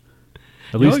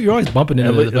 At least You're always bumping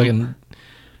into the fucking...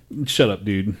 Shut up,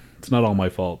 dude. It's not all my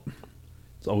fault.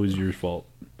 It's always your fault.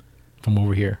 From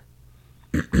over here.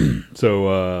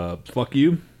 So, fuck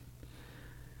you.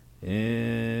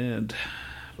 And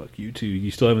fuck you too.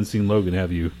 You still haven't seen Logan,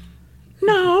 have you?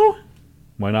 No.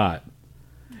 Why not?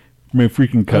 My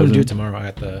freaking I'm cousin. going to do it tomorrow.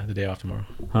 I got the day off tomorrow.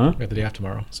 Huh? I got the day off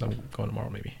tomorrow, so I'm going tomorrow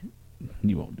maybe.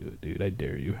 You won't do it, dude. I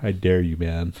dare you. I dare you,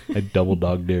 man. I double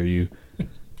dog dare you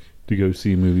to go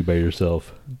see a movie by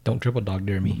yourself. Don't triple dog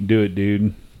dare me. Do it,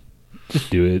 dude. Just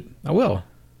do it. I will.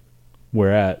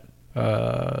 Where at?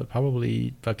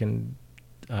 Probably fucking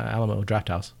Alamo Draft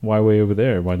House. Why way over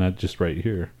there? Why not just right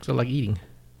here? So I like eating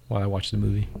while I watch the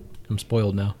movie. I'm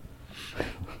spoiled now.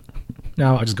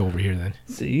 No, I'll just go over here then.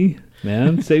 See,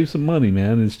 man, save some money,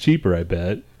 man. It's cheaper, I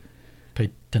bet.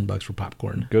 Pay $10 for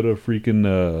popcorn. Go to a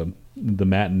freaking the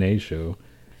matinee show,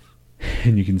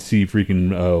 and you can see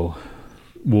freaking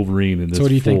Wolverine in this So what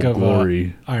do you think full of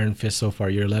glory. Iron Fist so far?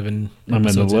 You're 11 I'm at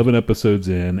episodes 11 episodes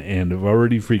in, and I've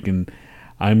already freaking.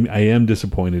 I am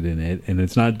disappointed in it, and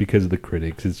it's not because of the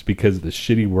critics. It's because of the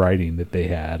shitty writing that they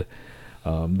had.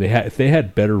 If they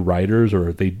had better writers, or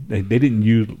if they didn't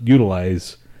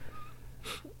utilize.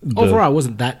 Overall, it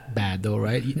wasn't that bad though,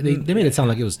 right? They made it sound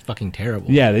like it was fucking terrible.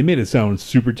 Yeah, they made it sound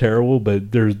super terrible,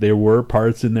 but there were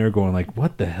parts in there going like,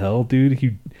 "What the hell, dude?"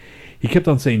 He kept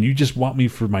on saying, "You just want me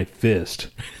for my fist,"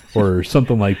 or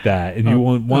something like that, and you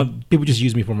want people just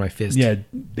use me for my fist. Yeah,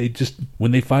 they just when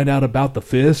they find out about the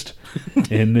fist,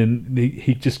 and then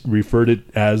he just referred it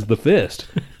as the fist,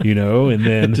 and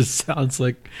then It just sounds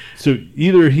like so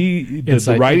either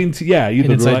the writing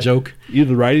joke. Either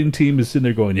the writing team is sitting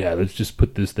there going, "Yeah, let's just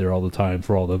put this there all the time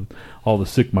for all the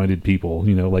sick-minded people,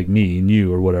 like me and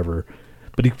you or whatever,"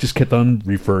 but he just kept on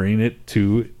referring it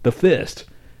to the fist,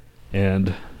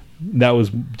 and that was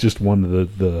just one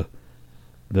of the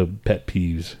pet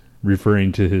peeves,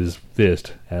 referring to his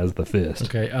fist as the fist.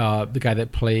 Okay, the guy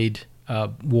that played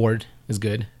Ward is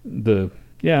good. The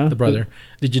brother.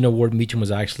 Did you know Ward Meacham was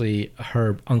actually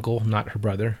her uncle, not her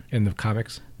brother, in the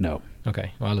comics? No.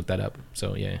 Okay, well I looked that up.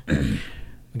 So yeah, I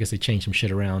guess they changed some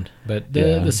shit around. But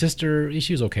the sister,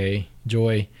 she was okay.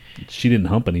 Joy, she didn't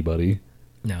hump anybody.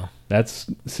 No.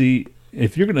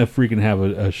 If you're gonna freaking have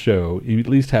a show, you at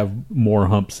least have more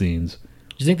hump scenes.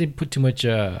 Do you think they put too much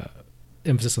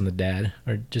emphasis on the dad,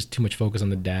 or just too much focus on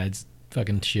the dad's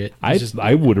fucking shit?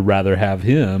 I would rather have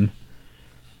him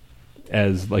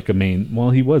as like a main.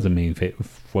 Well, he was a main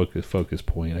focus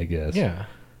point, I guess. Yeah.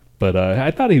 But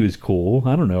I thought he was cool.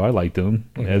 I don't know. I liked him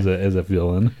as a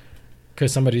villain.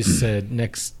 Because somebody said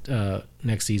next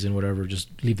season, whatever, just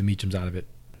leave the Meachams out of it.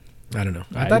 I don't know.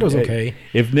 I thought it was okay.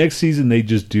 If next season they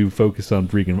just do focus on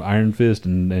freaking Iron Fist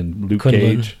and Luke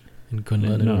Cage.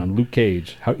 And Luke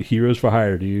Cage. Heroes for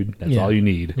hire, dude. That's all you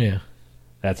need. Yeah.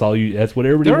 That's what everybody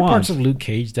wants. There are parts of Luke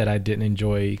Cage that I didn't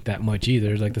enjoy that much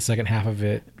either. Like the second half of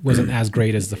it wasn't as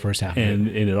great as the first half of it. And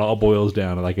it all boils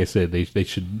down, like I said, they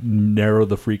should narrow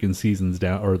the freaking seasons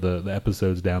down, or the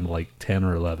episodes down to like 10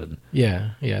 or 11.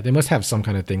 Yeah. They must have some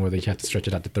kind of thing where they have to stretch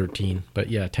it out to 13. But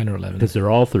yeah, 10 or 11. Because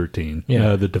they're all 13.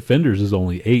 Yeah. The Defenders is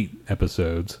only 8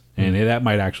 episodes, and that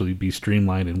might actually be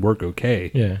streamlined and work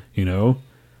okay. Yeah.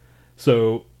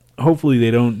 So hopefully they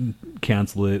don't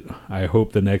cancel it. I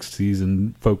hope the next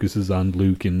season focuses on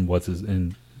Luke and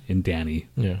and Danny.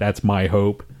 Yeah. That's my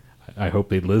hope. I hope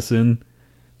they listen.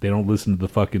 They don't listen to the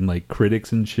fucking like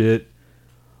critics and shit.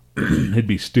 It'd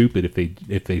be stupid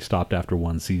if they stopped after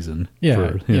one season.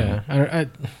 Yeah.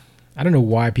 I don't know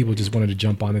why people just wanted to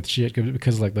jump on that shit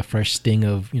because like the fresh sting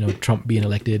of Trump being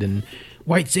elected and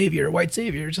white savior. It's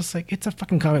just like it's a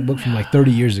fucking comic book from like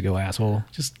 30 years ago, asshole.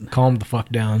 Just calm the fuck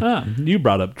down. You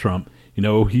brought up Trump.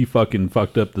 He fucking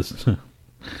fucked up this.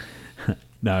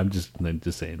 No, I'm just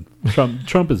saying.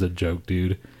 Trump is a joke,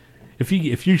 dude.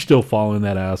 If you're still following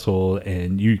that asshole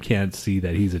and you can't see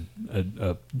that he's a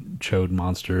chode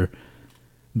monster,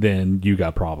 then you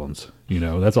got problems.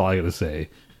 That's all I gotta say.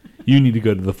 You need to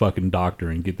go to the fucking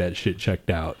doctor and get that shit checked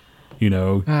out.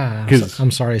 Because I'm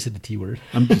sorry I said the T word.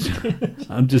 I'm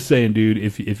just saying, dude.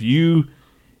 If you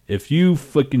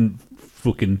freaking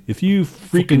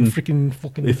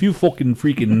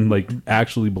like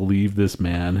actually believe this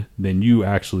man, then you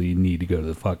actually need to go to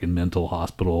the fucking mental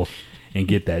hospital and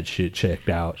get that shit checked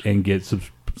out and get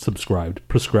prescribed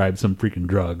some freaking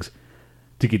drugs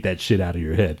to get that shit out of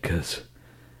your head, because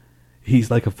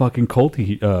he's like a fucking cult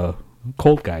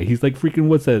guy. He's like freaking,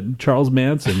 what's that, Charles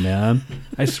Manson, man.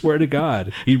 I swear to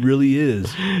God, he really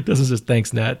is. This is just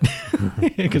thanks, Nhat.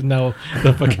 Because now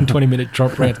the fucking 20-minute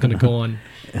Trump rant's going to go on.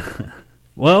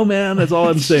 Well, man, that's all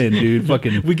I'm saying, dude.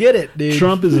 Fucking, we get it, dude.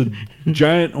 Trump is a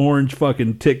giant orange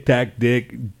fucking tic tac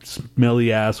dick,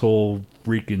 smelly asshole,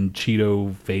 freaking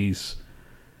Cheeto face.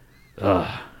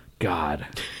 Ugh, God.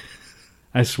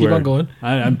 I swear. Keep on going.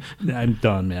 I'm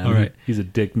done, man. All right. He's a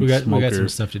dick smoker. We got some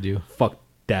stuff to do. Fuck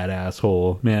that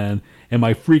asshole, man. And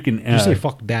my freaking Did you say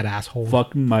fuck that asshole?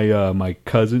 Fuck my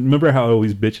cousin. Remember how I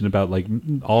always bitching about like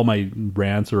all my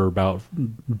rants are about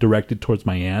directed towards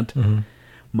my aunt? Mm-hmm.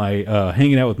 My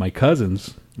hanging out with my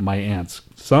cousins, my aunt's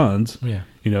sons. Yeah.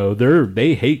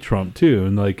 They hate Trump too,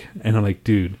 and I'm like,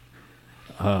 dude,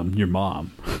 your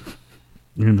mom.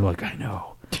 And they're like, I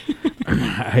know.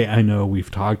 I know. We've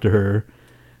talked to her.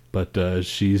 But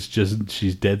she's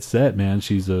dead set, man.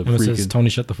 She's a And it says, freaking. Tony,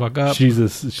 shut the fuck up. She's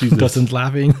Dustin's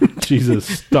laughing. she's a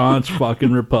staunch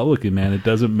fucking Republican, man. It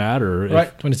doesn't matter.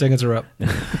 Right, 20 seconds are up.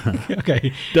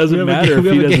 Okay. Doesn't matter if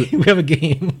he doesn't. We have a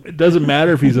game. It doesn't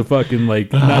matter if he's a fucking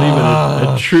like not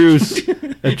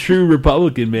even a true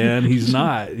Republican, man. He's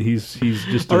not. He's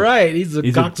just All right, he's a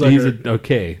cocksucker.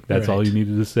 Okay. That's all Right. you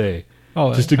needed to say.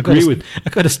 Oh, just I agree with. I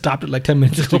could have stopped it like 10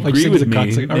 minutes ago. Agree with me.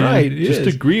 All man. right, Just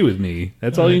agree with me.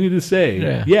 That's all you need to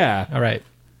say. Yeah. All right.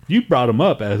 You brought him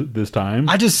up this time.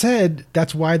 I just said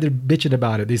that's why they're bitching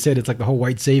about it. They said it's like the whole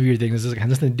white savior thing. This has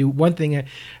nothing to do. One thing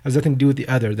has nothing to do with the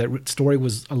other. That story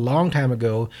was a long time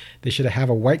ago. They should have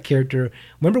a white character.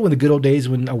 Remember when the good old days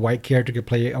when a white character could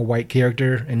play a white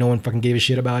character and no one fucking gave a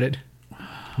shit about it?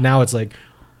 Now it's like,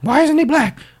 why isn't he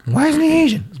black? Why isn't he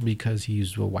Asian? It's because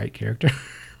he's a white character.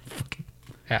 Fucking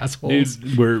assholes.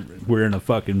 Dude, we're in a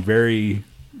fucking very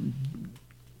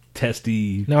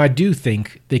testy. Now I do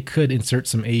think they could insert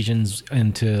some Asians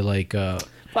into like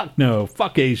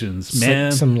Fuck Asians,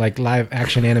 man. some like live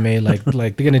action anime like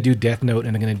they're gonna do Death Note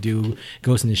and they're gonna do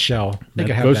Ghost in the Shell. They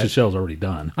could have Ghost that. in the Shell's already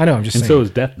done. I know. I'm just and saying. so is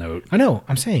Death Note. I know.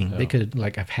 I'm saying they could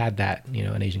like have had that,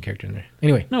 an Asian character in there.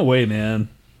 Anyway, No way, man.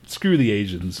 Screw the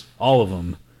Asians, all of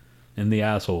them, and the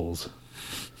assholes.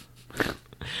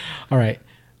 all right.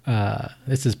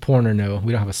 This is porn or no.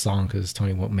 We don't have a song because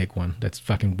Tony won't make one that's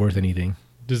fucking worth anything.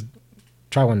 Just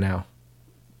try one now.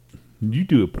 You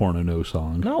do a porno no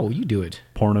song. No, you do it.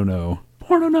 Porno no.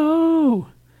 Porno no.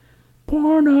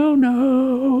 Porno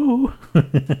no.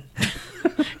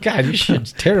 God, your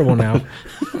shit's terrible now.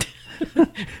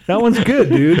 That one's good,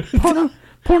 dude. Porno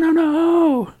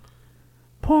no.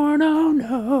 Porno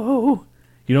no.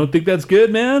 You don't think that's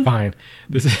good, man? Fine.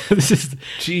 This is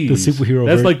Jeez. the superhero.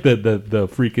 That's like the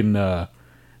freaking.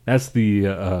 That's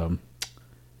the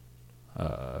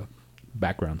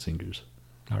background singers.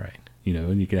 All right.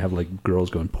 And you can have like girls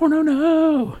going porno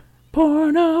no,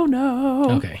 porno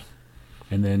no. Okay.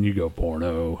 And then you go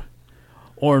porno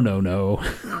or no.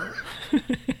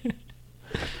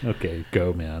 Okay,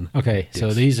 go, man. Okay, so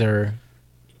Yes. these are,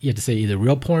 you have to say either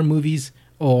real porn movies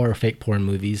or fake porn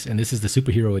movies, and this is the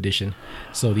superhero edition.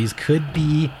 So these could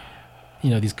be,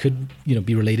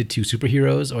 be related to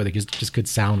superheroes, or they just could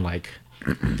sound like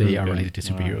they are related to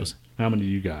superheroes. How many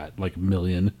you got? Like 1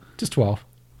 million? Just 12.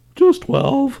 Just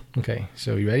 12? Okay,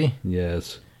 so you ready?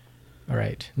 Yes. All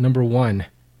right. Number 1,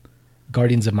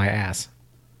 Guardians of My Ass.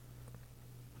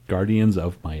 Guardians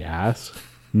of My Ass?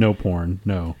 No porn,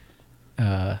 no.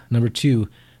 Number 2,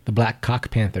 The Black Cock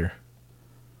Panther.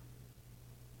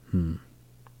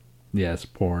 Yes,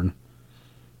 porn.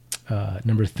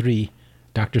 Number 3,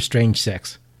 Doctor Strange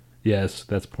Sex. Yes,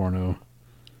 that's porno.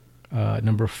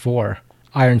 Number 4,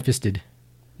 Iron Fisted.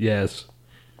 Yes.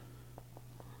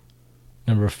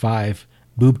 Number 5,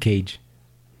 Boob Cage.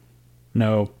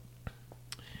 No.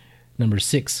 Number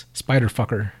 6, Spider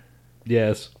Fucker.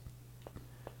 Yes.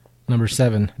 Number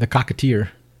 7, The Cocketeer.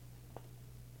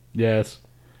 Yes.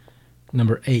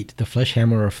 Number 8, The Flesh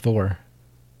Hammer of Thor.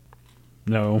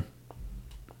 No.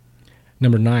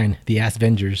 Number 9, The Ass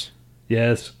Vengers.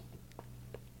 Yes.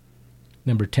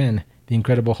 Number 10, The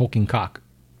Incredible Hulking Cock.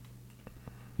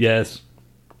 Yes.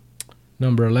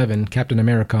 Number 11, Captain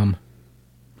Americum.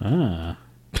 Ah.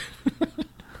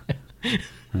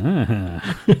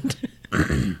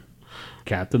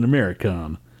 Captain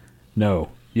America. No.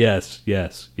 Yes.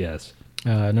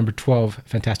 Number 12,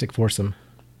 Fantastic Foursome.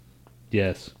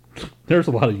 Yes. There's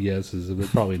a lot of yeses, but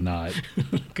probably not.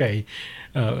 Okay.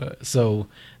 So,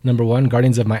 number 1,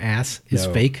 Guardians of My Ass is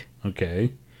No. fake.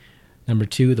 Okay. Number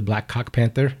 2, The Black Cock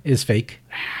Panther is fake.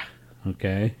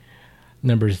 Okay.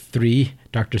 Number 3,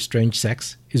 Doctor Strange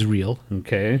Sex is real.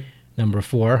 Okay. Number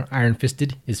 4, Iron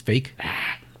Fisted is fake.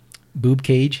 Boob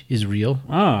Cage is real.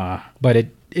 Ah. But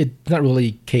it's not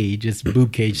really Cage. It's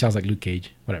Boob Cage. Sounds like Luke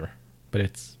Cage. Whatever. But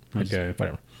it's Okay.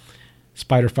 whatever.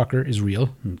 Spider Fucker is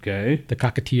real. Okay. The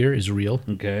Cocketeer is real.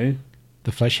 Okay.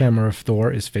 The Flesh Hammer of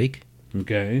Thor is fake.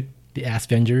 Okay. The Ass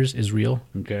Vengers is real.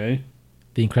 Okay.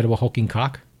 The Incredible Hulking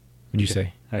Cock. What'd you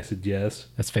say? I said yes.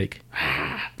 That's fake.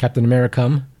 Captain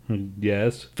Americum,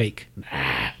 Yes. fake.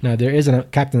 Now there is a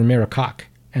Captain America cock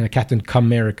and a Captain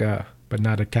Comerica, but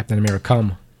not a Captain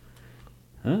Americum.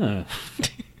 Ah.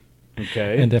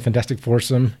 Okay. And the Fantastic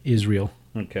Foursome is real.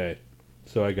 Okay.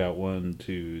 So I got 1,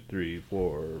 2, 3,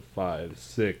 4, 5,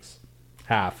 6.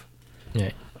 Half.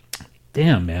 Yeah,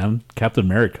 Damn, man. Captain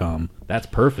America. That's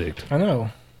perfect. I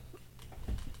know.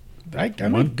 I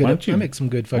Why don't make some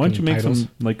good Why fucking don't you make titles. some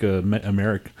like a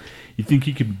American? You think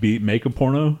you could make a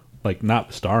porno, like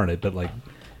not star in it, but like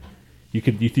you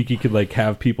think you could like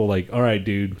have people like, all right,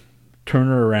 dude, turn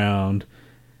her around,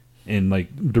 and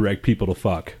like direct people to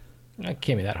fuck. That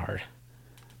can't be that hard.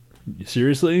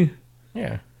 Seriously?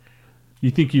 Yeah. You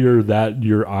think you have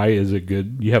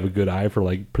a good eye for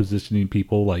like positioning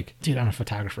people like, Dude, I'm a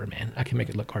photographer, man. I can make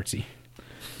it look artsy.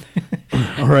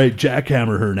 all right,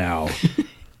 jackhammer her now.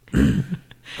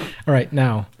 All right,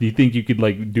 now. Do you think you could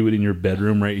like do it in your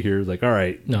bedroom right here? Like, all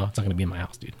right. No, it's not going to be in my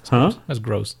house, dude. Huh? That's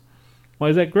gross. Why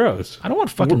is that gross? I don't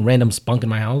want fucking random spunk in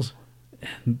my house.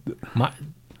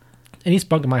 Any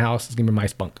spunk in my house is going to be my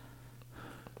spunk.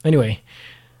 Anyway,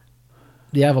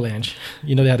 the Avalanche,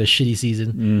 you know, they had a shitty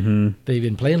season. Mm-hmm. They've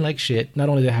been playing like shit. Not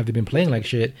only have they been playing like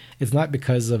shit, it's not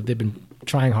because of they've been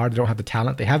trying hard. They don't have the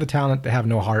talent. They have the talent. They have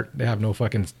no heart. They have no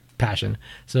fucking passion.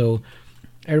 So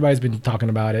everybody's been talking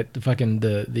about it.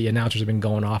 The announcers have been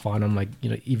going off on them. Like, you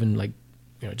know, even like,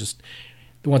 you know, just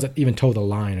the ones that even toe the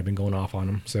line have been going off on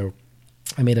them. So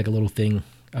I made like a little thing,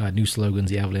 new slogans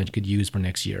the Avalanche could use for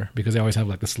next year, because they always have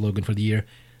like the slogan for the year,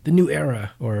 the new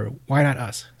era, or why not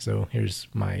us? So here's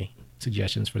my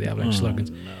suggestions for the Avalanche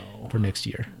slogans for next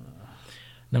year.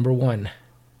 Number 1.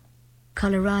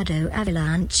 Colorado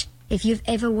Avalanche, if you've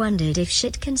ever wondered if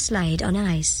shit can slide on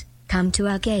ice, come to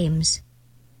our games.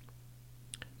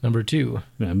 Number 2.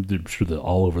 I'm sure they're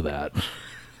all over that.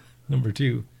 Number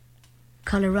 2.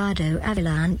 Colorado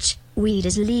Avalanche, weed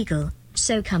is legal,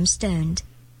 so come stoned.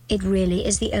 It really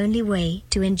is the only way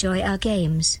to enjoy our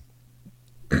games.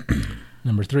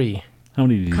 Number 3. How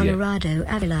many did you get? Colorado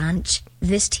Avalanche,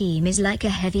 this team is like a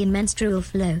heavy menstrual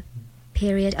flow.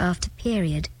 Period after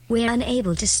period, we're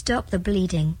unable to stop the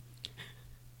bleeding.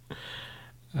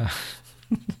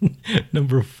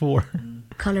 Number 4.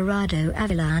 Colorado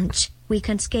Avalanche, we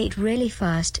can skate really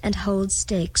fast and hold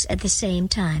sticks at the same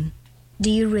time. Do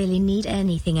you really need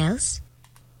anything else?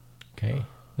 Okay.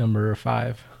 Number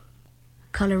 5.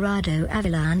 Colorado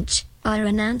Avalanche, our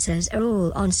announcers are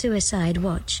all on suicide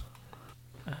watch.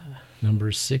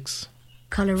 Number 6.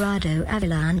 Colorado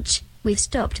Avalanche, we've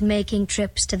stopped making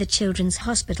trips to the children's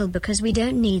hospital because we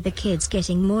don't need the kids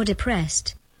getting more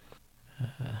depressed.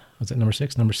 Was that number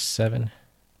 6? Number 7.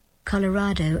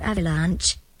 Colorado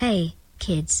Avalanche, hey,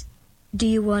 kids. Do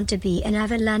you want to be an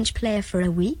Avalanche player for a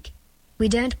week? We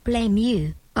don't blame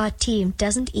you, our team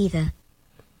doesn't either.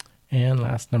 And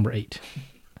last, number 8.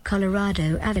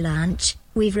 Colorado Avalanche,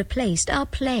 we've replaced our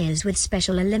players with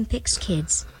Special Olympics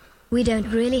kids. We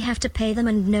don't really have to pay them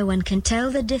and no one can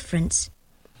tell the difference.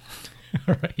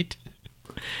 All right.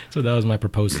 So that was my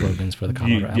proposed slogans for the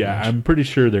Colorado Avalanche. Yeah, I'm pretty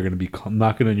sure they're going to be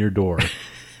knocking on your door.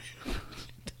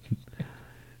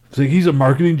 It's like, he's a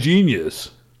marketing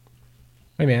genius.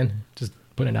 Hey, man, just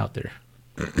putting it out there.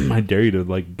 I dare you to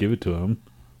like give it to him.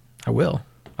 I will.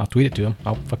 I'll tweet it to him.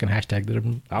 I'll fucking hashtag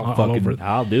them.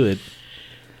 I'll do it.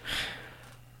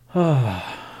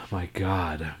 Oh my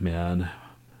god, man!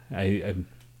 I'm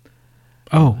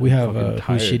we have fucking Who's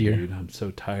tired, Shittier. dude. I'm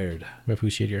so tired. We have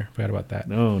Who's Shittier. Forgot about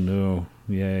that. Oh no!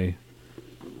 Yay!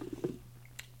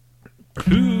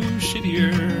 Who's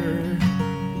shittier?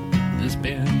 This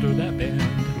band or that band?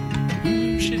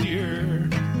 Who's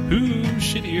shittier? Who's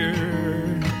shittier?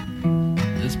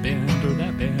 This band or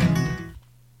that band?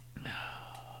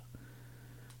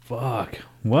 Fuck!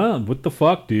 What the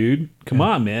fuck, dude? Come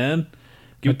on, man!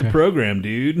 Get the program,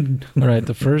 dude. All right,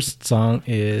 the first song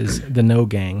is The No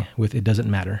Gang with It Doesn't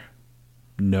Matter.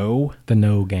 No. The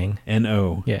No Gang.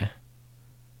 N-O. Yeah.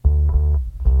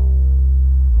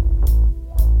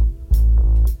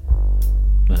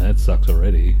 That sucks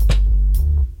already.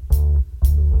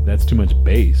 That's too much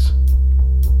bass.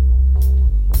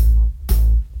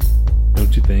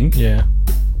 Don't you think? Yeah.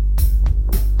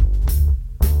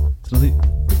 It's nothing.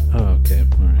 Oh, okay.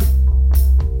 All right.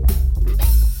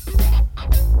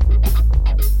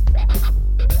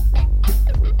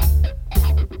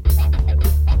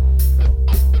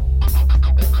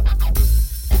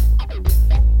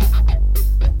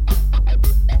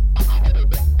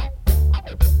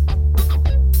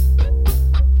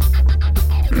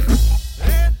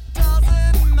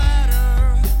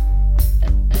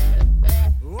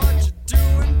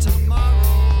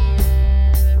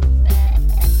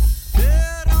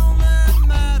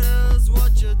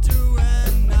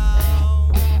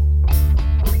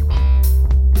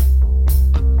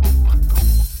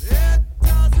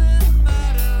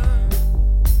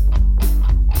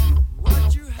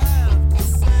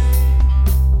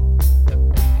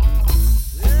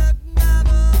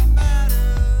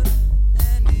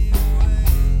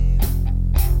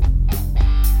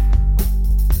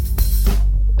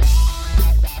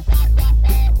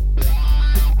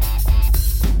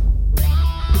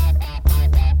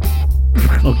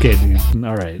 Okay, dude.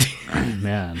 All right.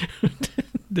 Man.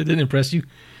 That didn't impress you?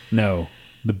 No.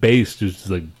 The bass just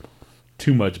like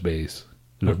too much bass.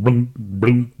 Boom,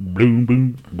 boom, boom,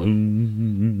 boom,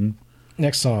 boom.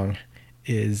 Next song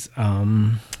is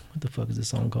what the fuck is this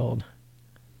song called?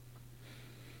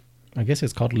 I guess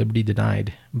it's called Liberty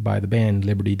Denied by the band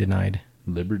Liberty Denied.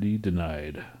 Liberty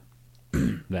Denied.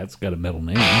 That's got a metal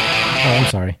name. Oh, I'm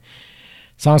sorry.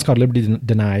 Song's called Liberty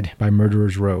Denied by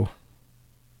Murderers Row.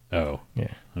 Oh.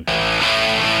 Yeah. Okay.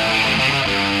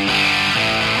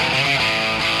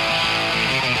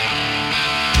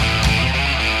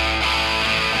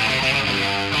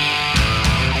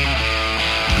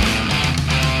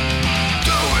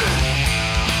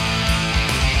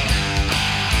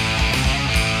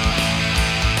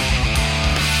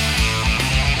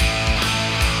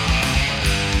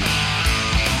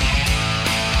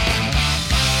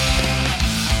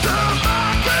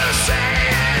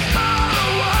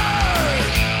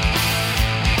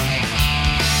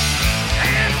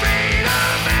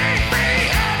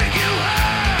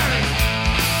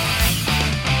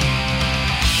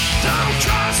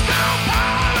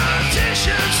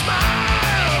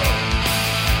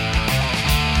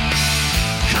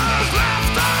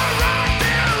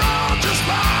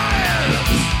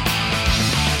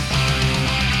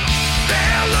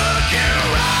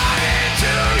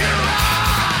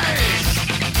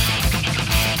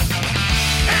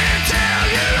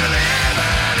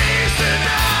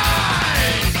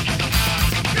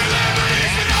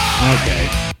 Okay.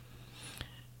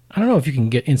 I don't know if you can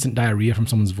get instant diarrhea from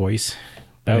someone's voice.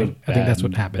 I think that's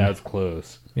what happened. That's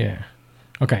close. Yeah.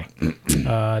 Okay.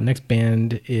 Next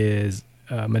band is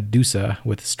Medusa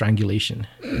with Strangulation.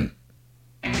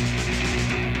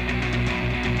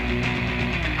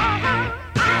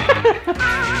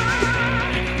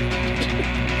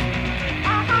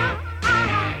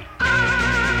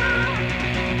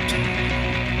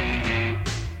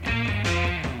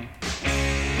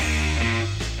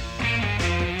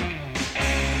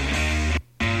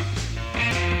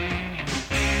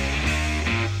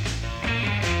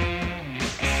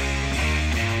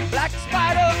 Black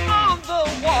spider on the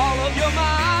wall of your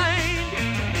mind.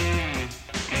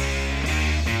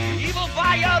 Evil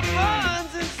fire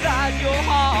burns inside your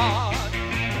heart.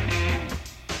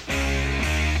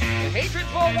 The hatred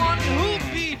for one who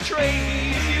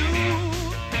betrays you.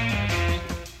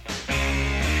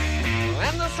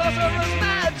 And the sorcerer's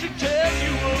magic tears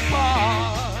you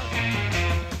apart.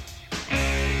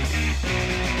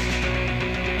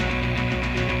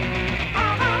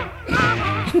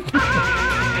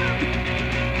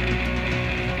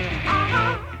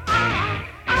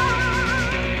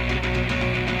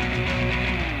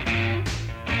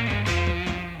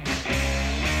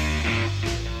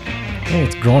 Hey,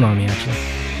 it's growing on me, actually.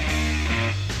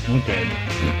 Okay.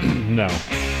 No.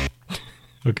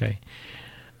 Okay.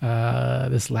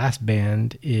 This last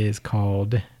band is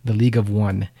called The League of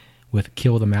One with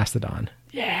Kill the Mastodon.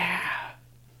 Yeah.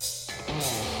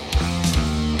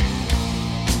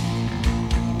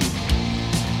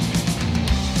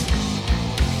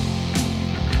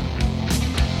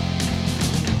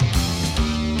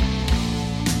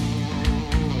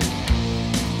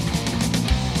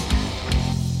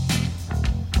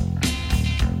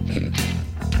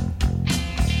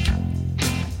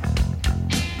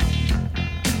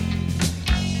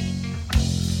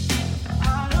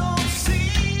 I don't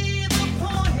see the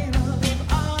point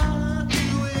of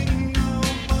arguing no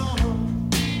more.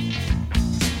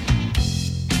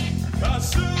 'Cause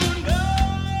sooner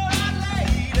or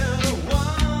later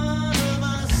one of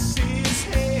us is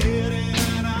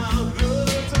heading out the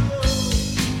door.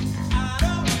 I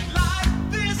don't like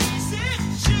this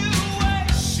situation,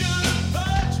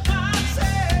 but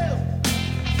myself.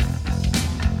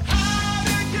 How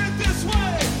did it get this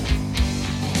way?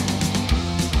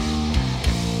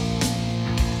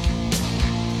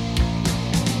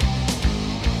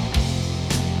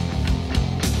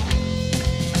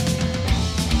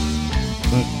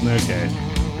 Okay.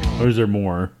 Or is there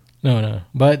more? No.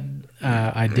 But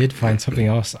I did find something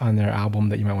else on their album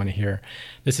that you might want to hear.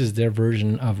 This is their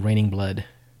version of Raining Blood.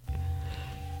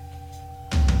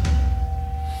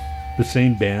 The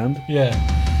same band? Yeah.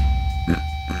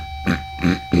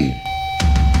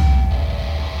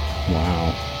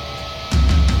 Wow.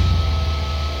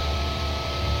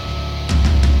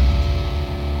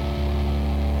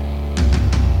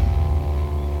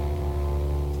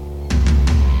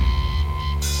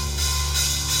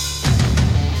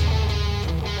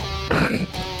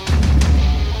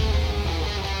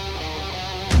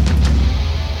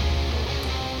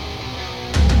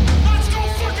 Let's go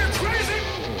fucking crazy!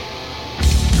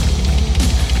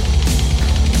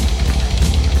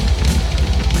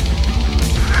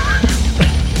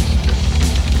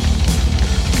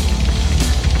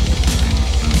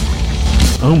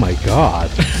 Oh my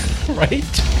god. Right?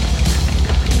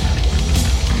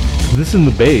 This in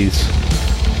the bass.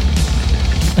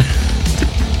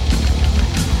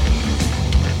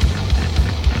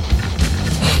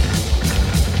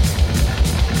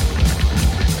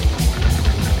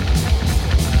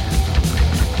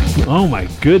 Oh my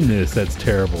goodness, that's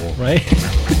terrible. Right?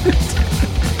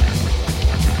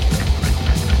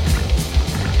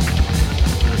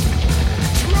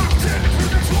 Trapped in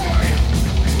purgatory,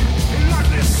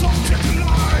 lifeless subject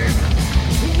alive,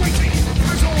 waiting for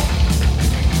battle.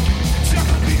 Death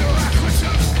will be your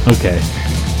acquittal. Okay.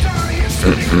 Die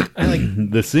instantly. I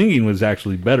like. The singing was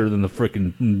actually better than the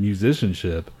frickin'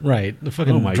 musicianship. Right. The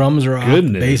fucking Oh my drums are off.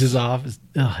 goodness. The bass is off.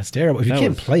 It's terrible. If you That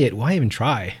can't was- play it, why even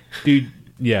try? Dude,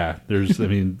 yeah, there's, I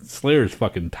mean, Slayer's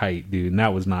fucking tight, dude, and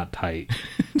that was not tight.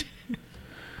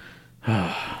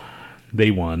 They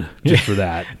won, just for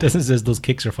that. Doesn't says those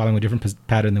kicks are following a different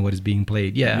pattern than what is being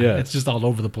played. Yeah. Yes. It's just all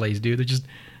over the place, dude. They're just.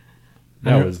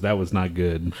 That was not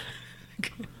good.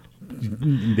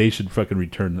 They should fucking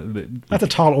return. That's a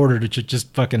tall order to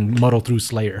just fucking muddle through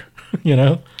Slayer. You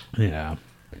know? Yeah.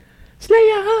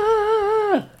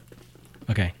 Slayer!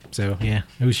 Okay. So, yeah.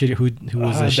 Who was the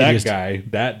That shittiest? guy,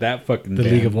 that fucking The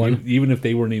band, League of One? even if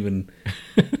they weren't even,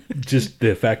 just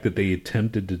the fact that they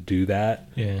attempted to do that,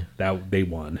 Yeah. that they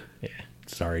won. Yeah.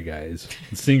 Sorry, guys.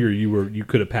 The singer, you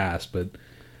could have passed, but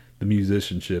the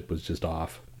musicianship was just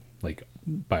off, like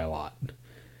by a lot.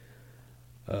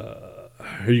 Are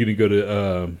you gonna go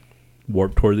to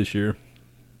Warped Tour this year?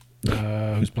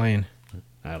 Who's playing?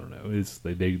 I don't know.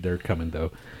 They're coming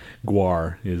though.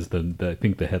 Guar is the I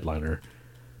think the headliner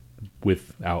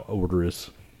without Orderus.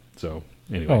 So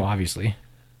anyway, Oh, obviously.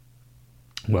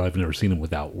 well, I've never seen him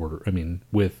without Order. I mean,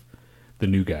 with the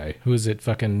new guy. Who is it?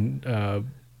 Fucking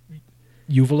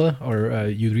Uvula or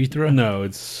Urethra? No,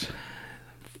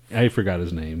 I forgot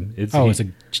his name. It's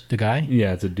the guy?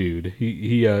 Yeah, it's a dude.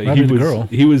 He Rather the girl.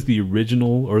 He was the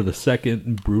original or the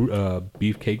second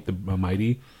Beefcake the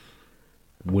Mighty.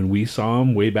 When we saw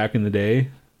him way back in the day,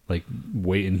 like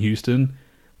way in Houston,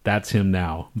 that's him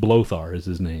now. Blothar is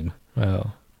his name,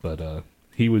 Well, but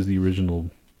he was the original.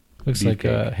 looks like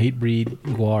Beefcake. Hatebreed,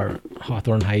 Guar,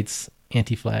 Hawthorne Heights,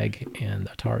 Anti-Flag, and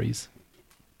Ataris.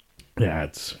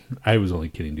 Yeah, I was only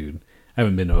kidding, dude. I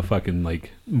haven't been to a fucking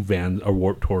like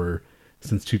Warped Tour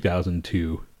since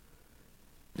 2002.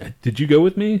 Did you go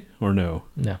with me or no?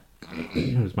 No.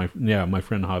 It was my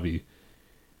friend Javi.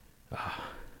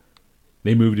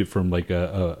 They moved it from like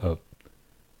a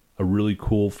really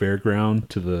cool fairground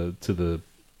to the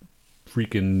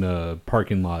freaking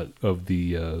parking lot of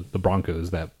the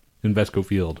Broncos that Invesco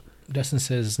Field. Dustin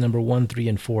says number 1, 3,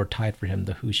 and 4 tied for him.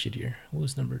 The Who's shittier? What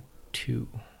was number 2?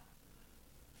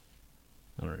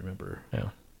 I don't remember. Oh.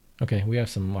 Okay, we have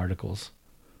some articles.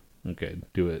 Okay,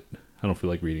 do it. I don't feel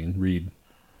like reading. Read.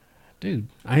 Dude,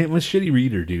 I am a shitty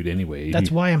reader, dude. Anyway, that's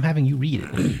why I'm having you read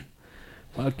it.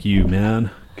 fuck you,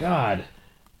 man. God,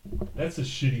 that's a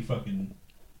shitty fucking.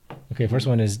 Okay, first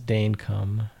one is Dane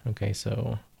Come. Okay,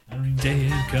 so I don't even. Day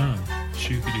and come,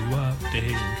 shookity wop,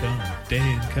 day and come, day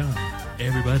and come.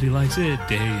 Everybody likes it,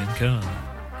 day and come,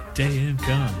 day and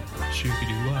come,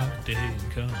 shookity wop, day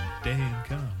and come, day and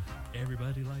come.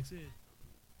 Everybody likes it.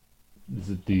 Is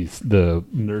it the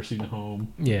nursing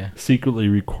home yeah. secretly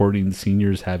recording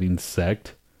seniors having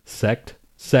sex?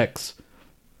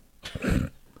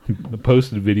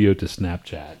 Posted a video to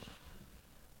Snapchat.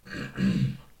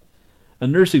 A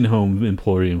nursing home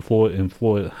employee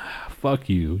fuck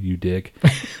you dick.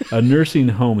 A nursing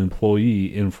home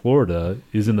employee in Florida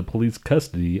is in the police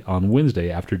custody on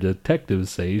Wednesday after detectives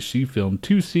say she filmed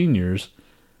 2 seniors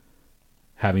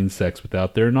having sex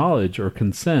without their knowledge or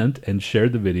consent and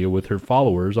shared the video with her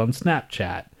followers on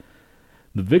Snapchat.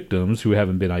 The victims, who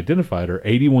haven't been identified, are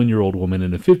 81-year-old woman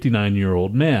and a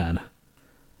 59-year-old man.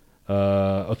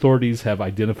 Authorities have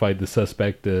identified the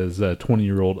suspect as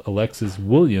 20-year-old Alexis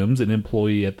Williams, an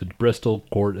employee at the Bristol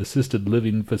Court Assisted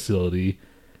Living Facility,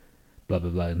 blah, blah,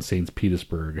 blah, in St.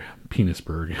 Petersburg.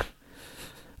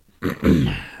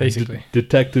 Basically.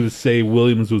 Detectives say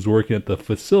Williams was working at the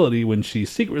facility when she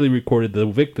secretly recorded the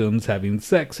victims having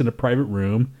sex in a private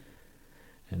room,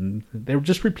 and they were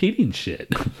just repeating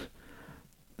shit.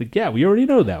 Like, yeah, we already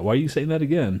know that. Why are you saying that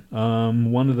again?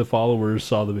 One of the followers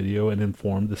saw the video and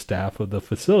informed the staff of the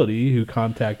facility, who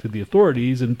contacted the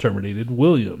authorities and terminated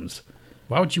Williams.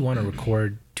 Why would you want to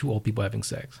record 2 old people having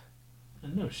sex?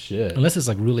 No shit. Unless it's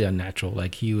like really unnatural,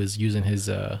 like he was using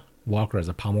his walker as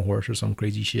a pommel horse or some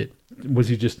crazy shit. Was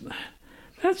he just...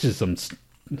 That's just some...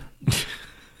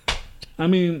 I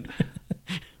mean...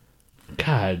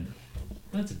 God.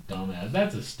 That's a dumbass.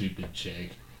 That's a stupid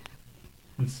chick.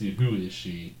 Let's see. Who is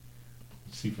she?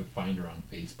 see if I find her on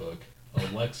Facebook.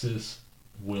 Alexis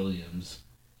Williams.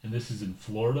 And this is in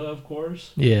Florida, of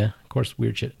course. Yeah, of course,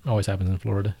 weird shit always happens in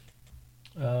Florida.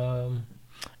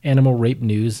 Animal rape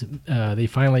news. They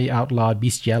finally outlawed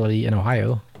bestiality in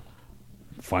Ohio.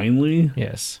 Finally?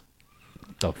 Yes.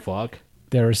 The fuck?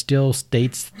 There are still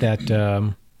states that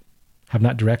have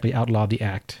not directly outlawed the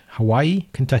act. Hawaii,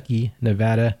 Kentucky,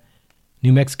 Nevada,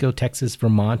 New Mexico, Texas,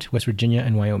 Vermont, West Virginia,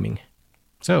 and Wyoming.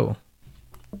 So,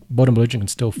 Bowden Belligerent can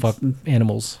still fuck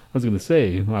animals. I was going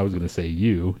to say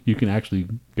you can actually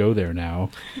go there now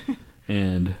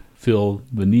and fill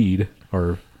the need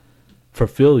or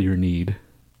fulfill your need.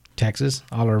 Texas,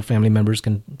 all our family members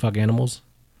can fuck animals.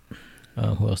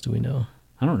 Who else do we know?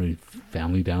 I don't know any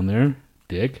family down there.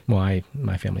 Dick? Well,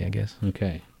 my family, I guess.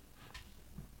 Okay.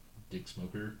 Dick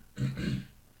smoker. Is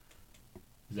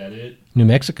that it? New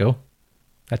Mexico.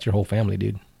 That's your whole family,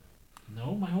 dude.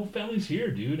 No, my whole family's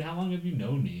here, dude. How long have you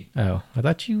known me? Oh, I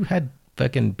thought you had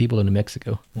fucking people in New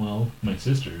Mexico. Well, my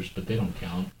sisters, but they don't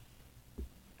count.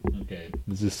 Okay.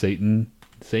 Is this Satan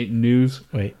news?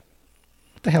 Wait.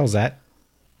 What the hell's that?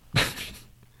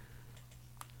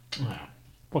 Wow.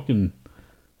 Fucking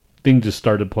thing just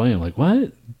started playing. Like,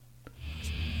 what?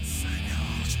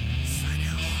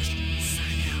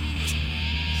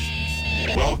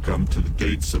 Welcome to the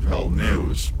Gates of Hell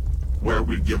News, where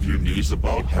we give you news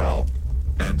about hell,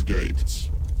 and gates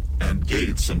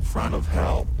in front of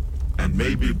hell, and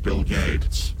maybe Bill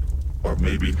Gates, or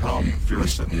maybe Hell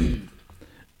McPherson.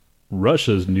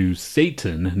 Russia's new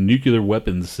Satan nuclear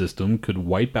weapons system could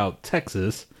wipe out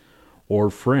Texas or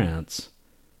France,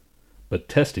 but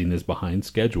testing is behind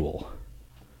schedule.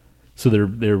 So their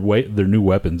new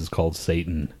weapons is called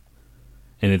Satan,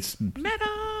 and it's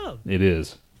Metal! It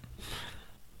is.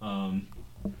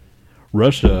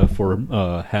 Russia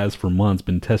has for months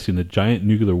been testing a giant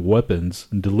nuclear weapons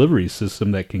delivery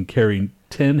system that can carry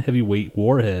 10 heavyweight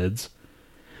warheads,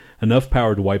 enough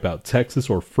power to wipe out Texas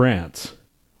or France.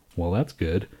 Well, that's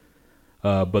good.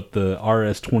 But the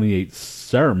RS-28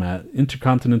 Sarmat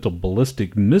intercontinental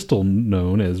ballistic missile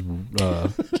known as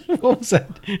What was that?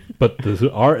 but the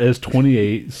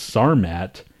RS-28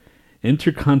 Sarmat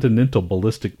intercontinental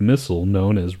ballistic missile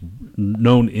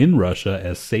known in Russia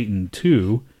as Satan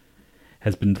II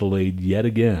has been delayed yet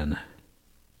again,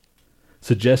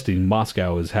 suggesting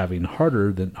Moscow is having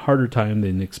harder time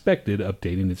than expected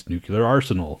updating its nuclear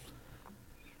arsenal.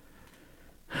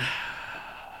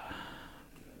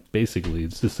 Basically,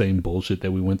 it's the same bullshit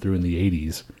that we went through in the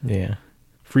 80s. Yeah.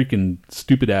 Freaking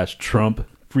stupid-ass Trump,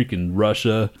 freaking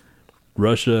Russia,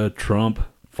 Trump,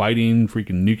 fighting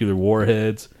freaking nuclear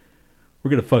warheads. We're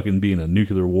going to fucking be in a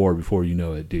nuclear war before you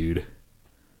know it, dude.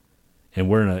 And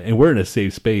we're in a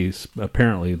safe space,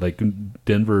 apparently. Like,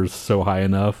 Denver's so high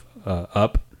enough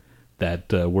up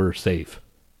that we're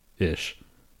safe-ish.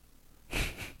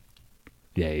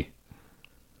 Yay.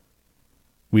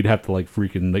 We'd have to, like,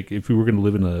 freaking, like, if we were going to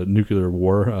live in a nuclear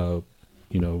war,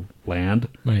 land.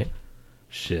 Right.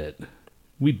 Shit.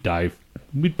 We'd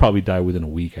probably die within a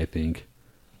week, I think.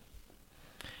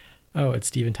 Oh, it's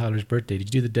Steven Tyler's birthday.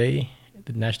 Did you do the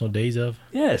national days of?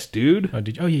 Yes, dude. Oh,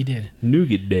 yeah, you did.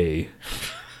 Nougat Day.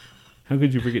 How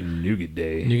could you forget Nougat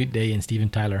Day? Nougat Day and Steven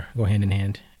Tyler go hand in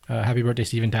hand. Happy birthday,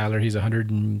 Steven Tyler. He's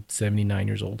 179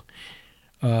 years old.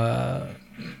 We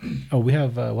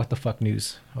have what the fuck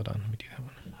news. Hold on, let me do that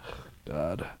one.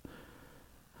 God.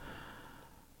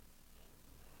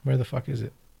 Where the fuck is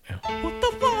it? What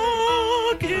the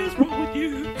fuck is wrong with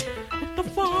you? What the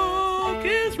fuck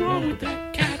is wrong with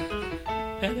that cat?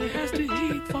 And it has to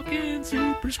eat fucking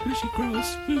super squishy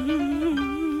gross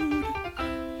food.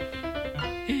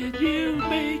 And you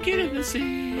make it in the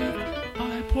sink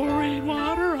by pouring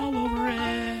water all over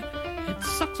it. It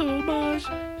sucks so much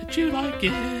that you like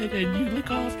it, and you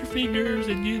lick off your fingers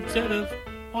and you instead of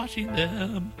washing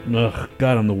them. Ugh,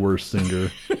 God, I'm the worst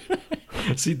singer.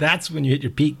 See, that's when you hit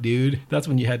your peak, dude. That's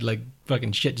when you had like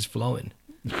fucking shit just flowing.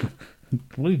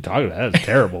 What are you talking about? That's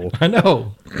terrible. I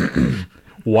know.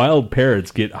 Wild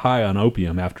parrots get high on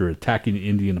opium after attacking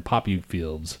Indian poppy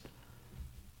fields.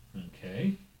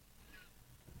 Okay.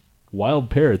 Wild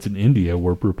parrots in India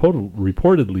were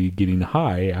reportedly getting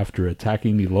high after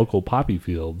attacking the local poppy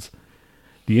fields.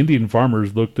 The Indian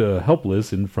farmers looked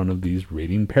helpless in front of these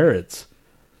raiding parrots.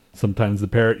 Sometimes the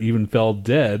parrot even fell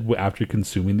dead after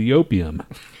consuming the opium.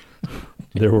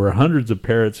 There were hundreds of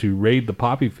parrots who raid the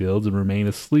poppy fields and remain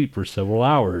asleep for several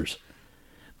hours.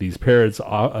 These parrots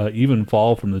even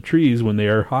fall from the trees when they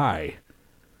are high.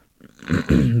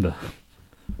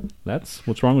 That's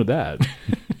what's wrong with that.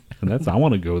 I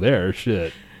want to go there.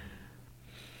 Shit.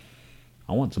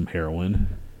 I want some heroin.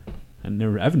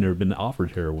 I've never been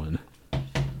offered heroin.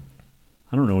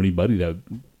 I don't know anybody that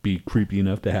would be creepy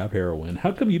enough to have heroin.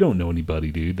 How come you don't know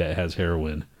anybody, dude, that has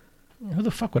heroin? Who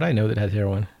the fuck would I know that has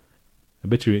heroin? I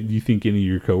bet you think any of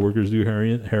your coworkers do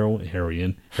heroin?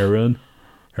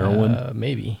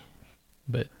 Maybe.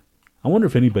 But I wonder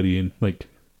if anybody in, like,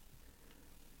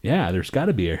 yeah, there's got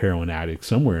to be a heroin addict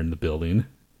somewhere in the building,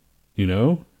 you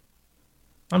know?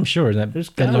 I'm sure that There's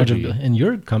that gotta large be. in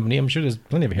your company, I'm sure there's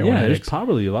plenty of heroin Yeah, there's addicts.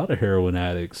 probably a lot of heroin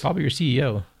addicts. Probably your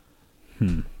CEO.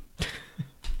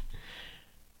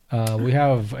 We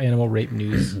have animal rape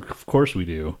news. Of course we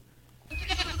do.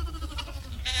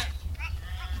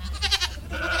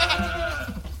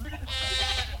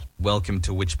 Welcome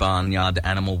to Which Barnyard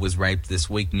Animal Was Raped This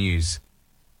Week News.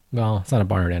 Well, it's not a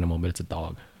barnyard animal, but it's a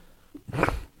dog.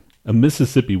 A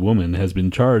Mississippi woman has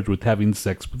been charged with having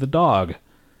sex with a dog.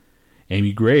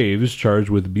 Amy Graves charged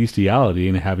with bestiality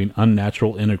and having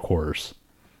unnatural intercourse.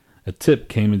 A tip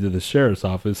came into the sheriff's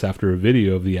office after a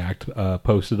video of the act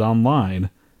posted online.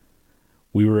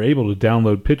 We were able to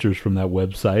download pictures from that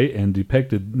website and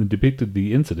depicted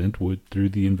the incident. Through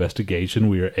the investigation,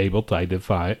 we were able to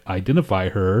identify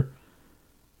her.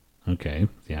 Okay,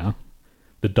 yeah.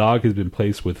 The dog has been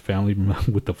placed with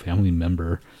the family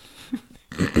member.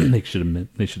 They should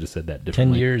have said that 10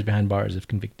 differently. years behind bars if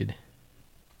convicted.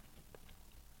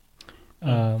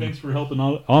 Thanks for helping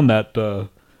on that.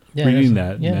 Reading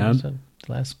that, man. That's the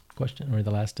last question or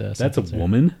the last. That's a sentence there.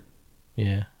 woman.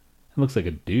 Yeah. It looks like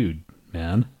a dude,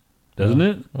 man. Doesn't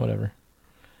it? Whatever.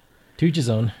 To each his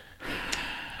own.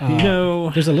 You know,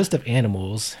 There's a list of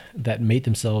animals that mate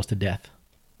themselves to death.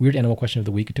 Weird animal question of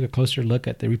the week. I took a closer look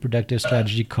at the reproductive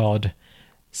strategy called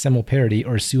semelparity,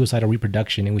 or suicidal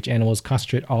reproduction, in which animals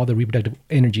concentrate all their reproductive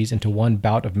energies into one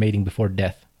bout of mating before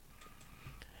death.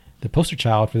 The poster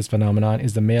child for this phenomenon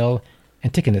is the male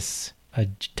Antechinus, a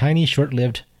tiny,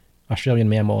 short-lived Australian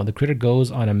mammal. The critter goes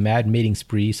on a mad mating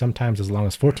spree, sometimes as long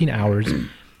as 14 hours,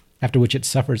 after which it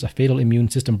suffers a fatal immune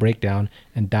system breakdown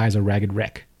and dies a ragged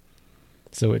wreck.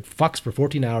 So it fucks for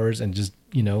 14 hours and just,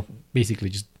 basically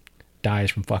just dies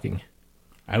from fucking.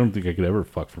 I don't think I could ever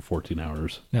fuck for 14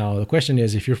 hours. Now, the question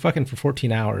is, if you're fucking for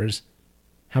 14 hours,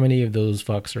 how many of those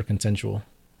fucks are consensual?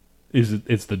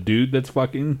 It's the dude that's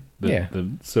fucking? Yeah.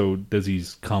 So does he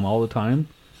come all the time?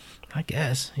 I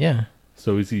guess, yeah.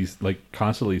 So is he like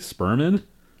constantly sperming?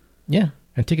 Yeah.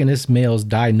 Antechinus males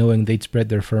die knowing they'd spread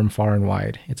their sperm far and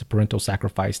wide. It's a parental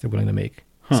sacrifice they're willing to make.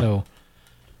 Huh. So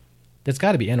there's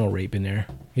got to be animal rape in there.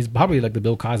 He's probably like the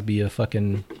Bill Cosby of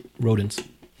fucking rodents.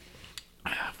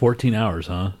 14 hours,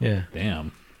 huh? Yeah.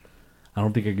 Damn. I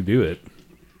don't think I could do it.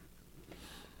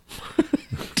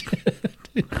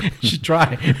 You should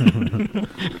try.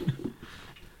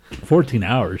 14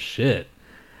 hours, shit.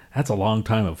 That's a long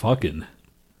time of fucking,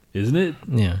 isn't it?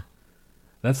 Yeah.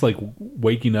 That's like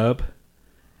waking up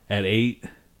at 8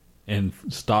 and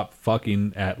stop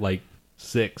fucking at like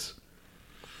 6,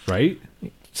 right?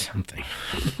 Something.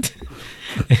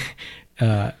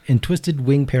 In twisted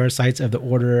wing parasites of the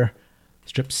order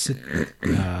Strepsiptera,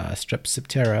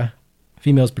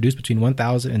 females produce between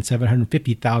 1,000 and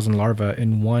 750,000 larvae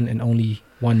in one and only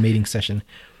one mating session.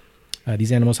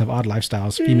 These animals have odd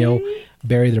lifestyles. Female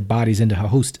bury their bodies into a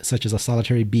host, such as a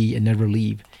solitary bee, and never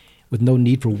leave. With no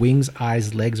need for wings,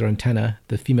 eyes, legs, or antenna,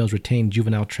 the females retain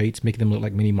juvenile traits, making them look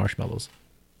like mini marshmallows.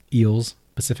 Eels,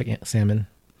 Pacific salmon,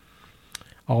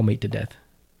 all mate to death.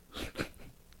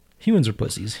 Humans are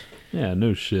pussies. Yeah,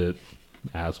 no shit.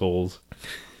 Assholes.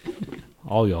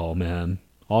 All y'all, man.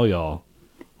 All y'all.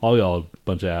 All y'all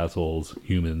bunch of assholes.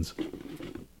 Humans.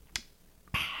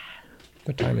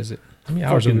 What time is it? How many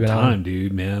hours have Fucking we been time, on?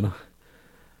 dude, man.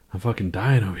 I'm fucking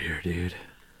dying over here, dude.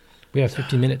 We have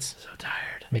 15 minutes. So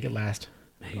tired. Make it last.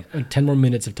 Man. 10 more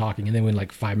minutes of talking, and then in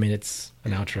like 5 minutes,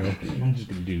 an outro. I'm just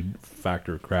gonna do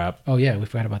factor crap. Oh, yeah, we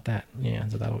forgot about that. Yeah,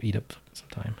 so that'll eat up some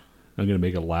time. I'm gonna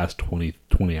make it last 20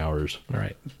 hours. All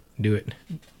right, do it.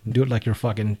 Do it like you're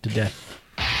fucking to death.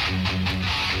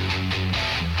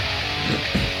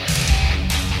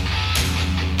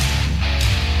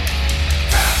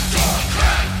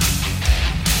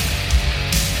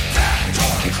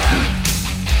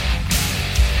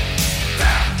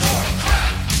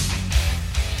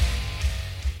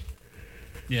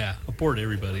 Yeah, abort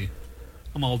everybody.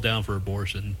 I'm all down for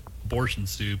abortion. Abortion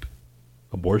soup.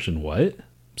 Abortion what?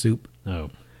 Soup. Oh.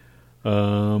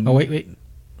 Oh, wait.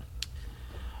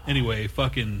 Anyway,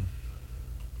 fucking...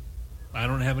 I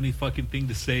don't have any fucking thing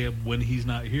to say when he's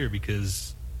not here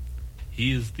because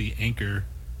he is the anchor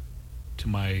to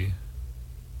my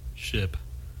ship.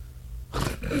 I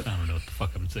don't know what the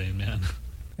fuck I'm saying, man.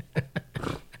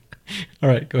 All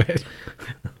right, go ahead.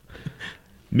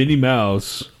 Minnie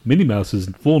Mouse. Minnie Mouse's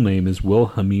full name is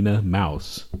Wilhelmina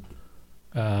Mouse.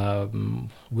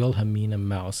 Wilhelmina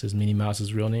Mouse is Minnie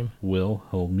Mouse's real name.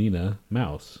 Wilhelmina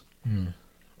Mouse.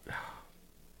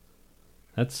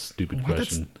 That's a stupid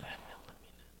question.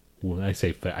 Well, I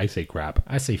say crap.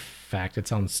 I say fact. It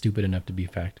sounds stupid enough to be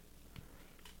fact.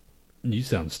 You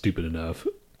sound stupid enough.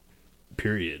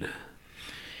 Period.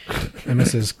 Emma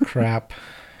says crap.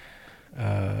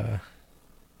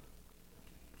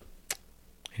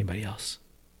 Anybody else?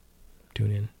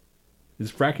 Tune in.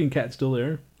 Is Fracking Cat still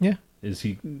there? Yeah. Is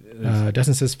he?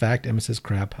 Dustin says fact. Emma says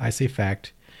crap. I say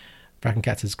fact. Fracking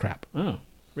Cat says crap. Oh,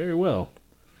 very well.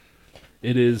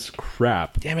 It is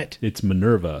crap. Damn it. It's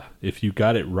Minerva. If you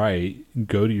got it right,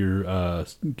 go to your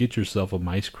get yourself a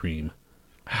mice cream.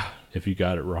 If you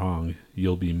got it wrong,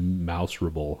 you'll be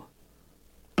mouserable.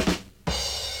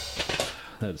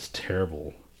 That's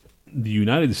terrible. The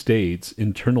United States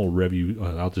Internal Revenue,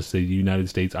 I'll just say the United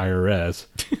States IRS,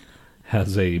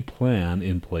 has a plan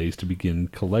in place to begin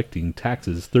collecting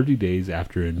taxes 30 days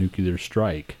after a nuclear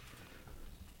strike.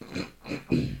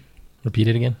 Repeat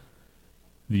it again.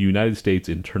 The United States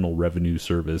Internal Revenue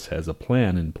Service has a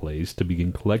plan in place to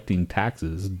begin collecting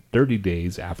taxes 30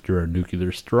 days after a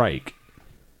nuclear strike.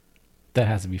 That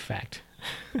has to be fact.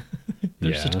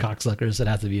 They're such cocksuckers. That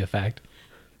has to be a fact.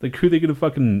 Like, who they gonna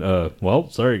fucking, well,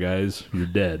 sorry guys, you're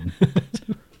dead.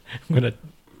 I'm gonna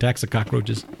tax the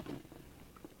cockroaches.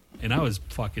 And I was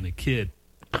fucking a kid.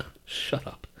 Shut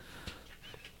up.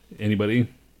 Anybody?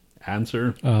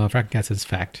 Answer? Fracking Cat says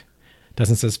fact.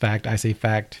 Dustin says fact. I say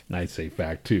fact. I say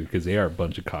fact too, because they are a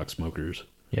bunch of cocksmokers.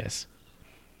 Yes.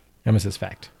 Emma says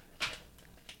fact.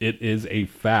 It is a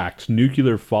fact.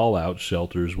 Nuclear fallout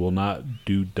shelters will not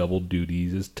do double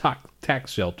duties as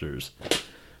tax shelters.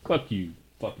 Fuck you,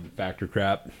 fucking factor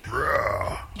crap.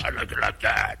 I like it like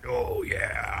that. Oh,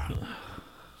 yeah.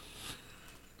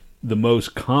 The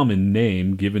most common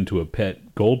name given to a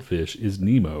pet goldfish is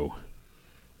Nemo.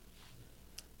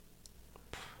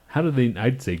 How do they...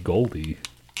 I'd say Goldie.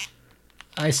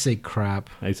 I say crap.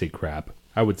 I say crap.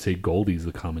 I would say Goldie's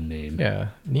the common name. Yeah.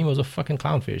 Nemo's a fucking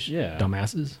clownfish. Yeah.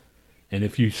 Dumbasses. And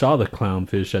if you saw the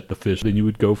clownfish at the fish, then you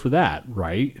would go for that,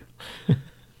 right?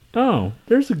 Oh,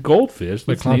 there's a goldfish.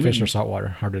 But Let's name clownfish it. are saltwater.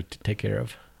 Harder to take care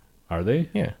of. Are they?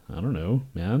 Yeah. I don't know,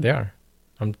 man. They are.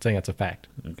 I'm saying that's a fact.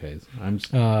 Okay.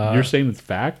 You're saying it's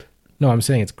fact? No, I'm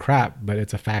saying it's crap, but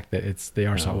it's a fact that they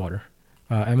are saltwater.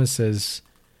 Emma says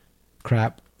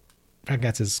crap. Fracking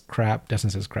Cat says crap. Dustin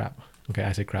says crap. Okay,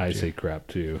 I say crap. I too. say crap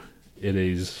too. It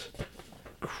is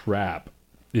crap.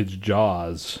 It's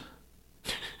Jaws.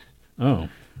 Oh.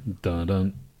 Dun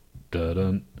dun dun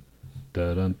dun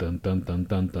dun dun dun dun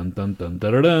dun dun dun dun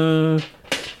dun dun.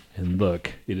 And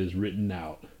look, it is written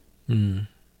out.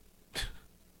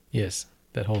 Yes,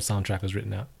 that whole soundtrack was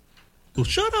written out. Well,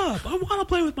 shut up. I want to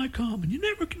play with my cum, and you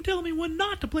never can tell me when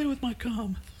not to play with my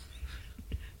cum.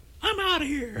 I'm out of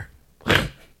here.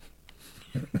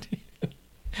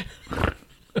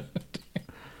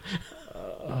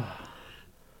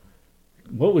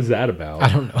 What was that about? I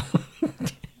don't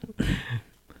know.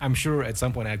 I'm sure at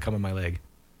some point I had cum in my leg.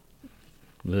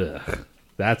 Ugh,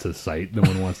 that's a sight no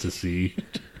one wants to see.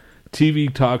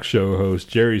 TV talk show host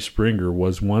Jerry Springer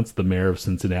was once the mayor of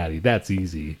Cincinnati. That's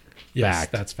easy. Yes,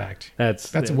 Fact. that's fact.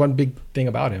 That's one big thing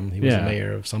about him. He was Yeah. the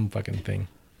mayor of some fucking thing.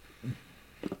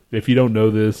 If you don't know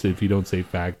this, if you don't say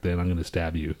fact, then I'm going to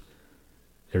stab you.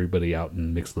 Everybody out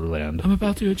in Mixlerland. I'm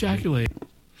about to ejaculate.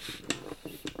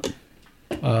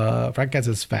 Fracking Cat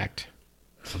says fact.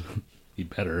 You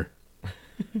better.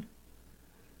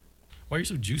 Why are you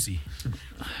so juicy?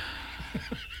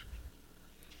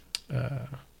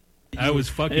 I was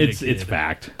fucking It's a kid.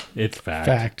 fact. It's fact.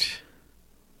 Fact.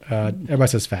 Everybody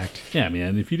says fact. Yeah,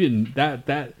 man. If you didn't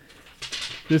that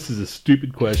this is a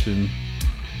stupid question.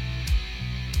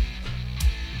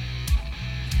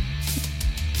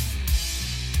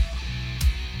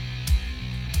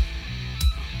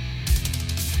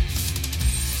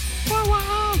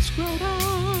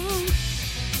 Scrotum.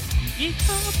 It's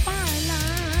a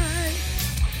firelight.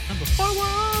 I'm a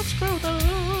forward scrotum.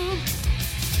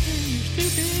 And you're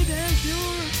stupid as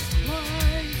your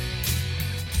life.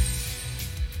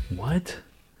 What?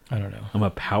 I don't know. I'm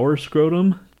a power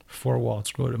scrotum? Four-walled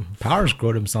scrotum. Power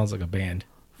scrotum sounds like a band.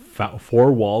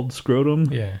 Four-walled scrotum?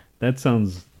 Yeah. That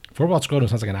sounds... Four-walled scrotum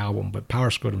sounds like an album, but power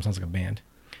scrotum sounds like a band.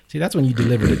 See, that's when you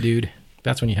delivered it, dude.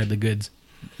 That's when you had the goods.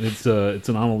 It's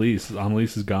an Annalise.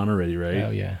 Annalise is gone already, right? Oh,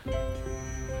 yeah.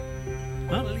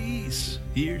 Annalise,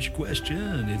 here's your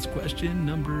question. It's question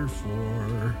number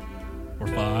 4 or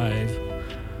 5.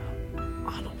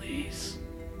 Annalise,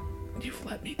 you've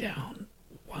let me down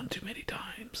one too many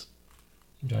times.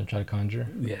 You want to try to conjure?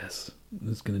 Yes.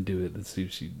 It's going to do it. Let's see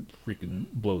if she freaking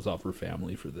blows off her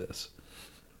family for this.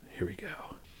 Here we go.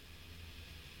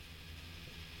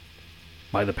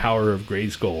 By the power of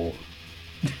Grayskull,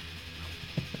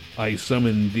 I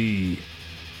summon thee,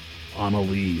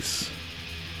 Annalise.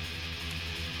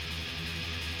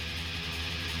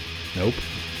 Nope.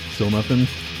 Still nothing?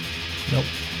 Nope.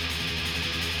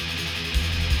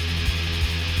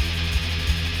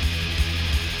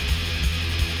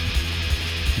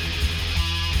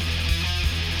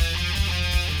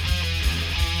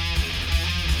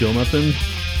 Still nothing?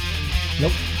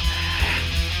 Nope.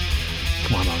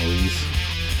 Come on, Annalise.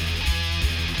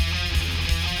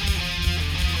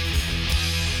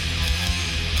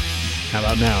 How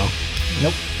about now?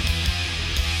 Nope.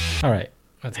 All right.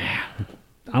 Let's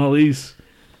Annalise,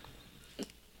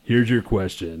 here's your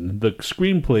question. The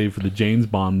screenplay for the James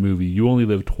Bond movie You Only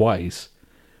Live Twice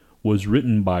was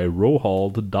written by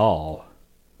Roald Dahl.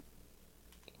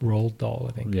 Roald Dahl,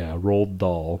 I think. Yeah, Roald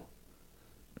Dahl.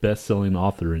 Best-selling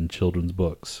author in children's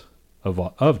books.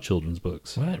 Of children's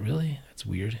books. What? Really? That's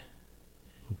weird.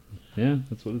 Yeah,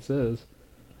 that's what it says.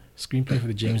 Screenplay for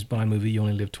the James Bond movie You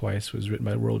Only Live Twice was written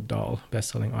by Roald Dahl,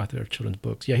 best-selling author of children's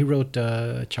books. Yeah, he wrote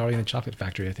Charlie and the Chocolate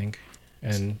Factory, I think,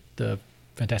 and The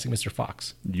Fantastic Mr.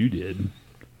 Fox. You did.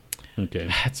 Okay.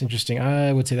 That's interesting.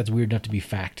 I would say that's weird enough to be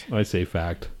fact. I say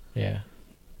fact. Yeah.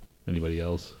 Anybody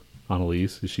else?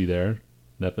 Annalise, is she there?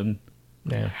 Nothing?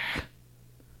 Yeah.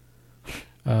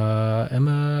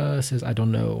 Emma says, I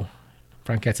don't know.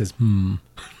 Frank Cat says,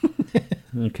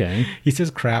 Okay. He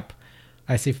says crap.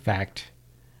 I say fact.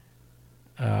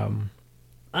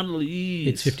 Annalise.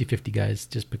 It's 50-50, guys.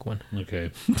 Just pick one.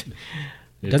 Okay.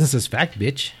 It doesn't say fact,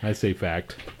 bitch. I say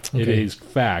fact. It Okay. is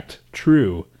fact.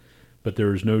 True. But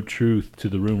there is no truth to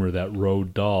the rumor that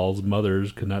Roald Dahl's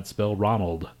mothers could not spell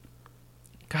Ronald.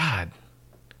 God.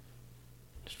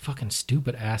 Just fucking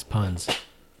stupid ass puns.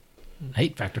 I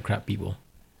hate factor crap people.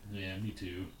 Yeah, me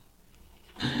too.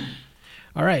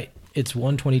 All right. It's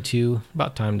 1:22.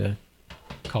 About time to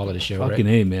call it a show, Fucking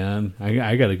right? A, man.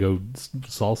 I gotta go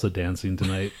salsa dancing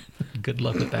tonight. Good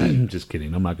luck with that. Just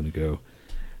kidding. I'm not gonna go.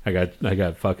 I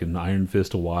got fucking Iron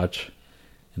Fist to watch,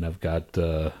 and I've got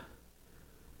to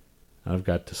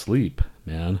sleep,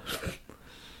 man.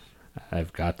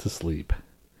 I've got to sleep.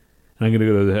 And I'm gonna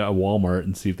go to Walmart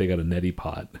and see if they got a neti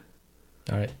pot.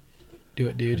 All right. Do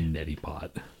it, A dude. neti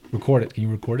pot. Record it. Can you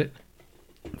record it?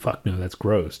 Fuck no, that's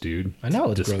gross, dude. I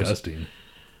know, it's gross. disgusting.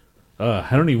 I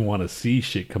don't even want to see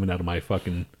shit coming out of my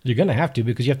fucking. You're going to have to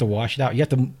because you have to wash it out. You have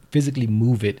to physically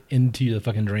move it into the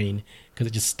fucking drain because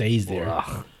it just stays there.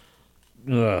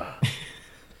 Ugh.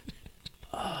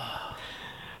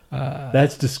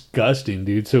 That's disgusting,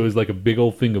 dude. So it's like a big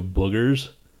old thing of boogers.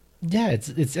 Yeah,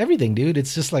 it's everything, dude.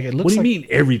 It's just like it looks What do you like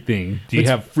mean everything? Do you It's-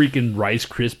 have freaking Rice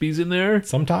Krispies in there?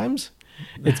 sometimes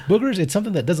it's boogers. It's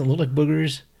something that doesn't look like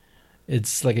boogers.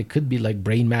 It's like it could be like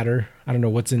brain matter. I don't know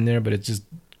what's in there, but it's just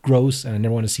gross and I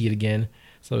never want to see it again.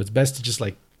 So it's best to just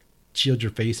like shield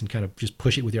your face and kind of just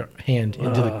push it with your hand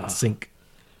into the sink.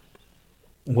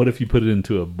 What if you put it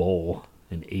into a bowl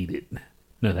and ate it?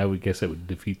 No, that would guess that would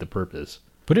defeat the purpose.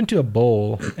 Put it into a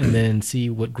bowl and then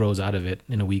see what grows out of it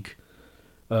in a week.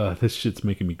 This shit's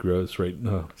making me gross right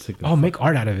now. Oh, make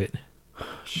art out of it.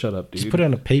 Shut up, dude. Just put it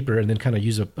on a paper and then kind of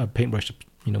use a paintbrush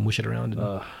to, mush it around.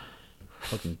 And,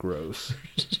 Fucking gross.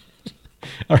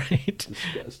 all right.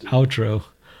 Disgusting. Outro.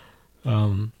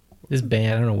 This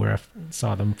band, I don't know where I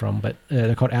saw them from, but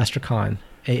they're called Astrakhan.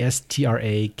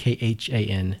 Astrakhan.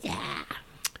 Yeah.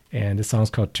 And the song's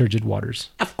called Turgid Waters.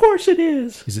 Of course it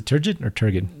is. Is it turgid or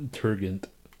turgid? Turgent.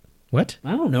 What?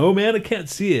 I don't know, man. I can't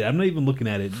see it. I'm not even looking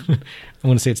at it. I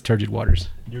want to say it's Turgid Waters.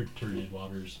 You're turgid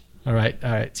waters. All right.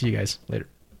 See you guys later.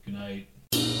 Good night.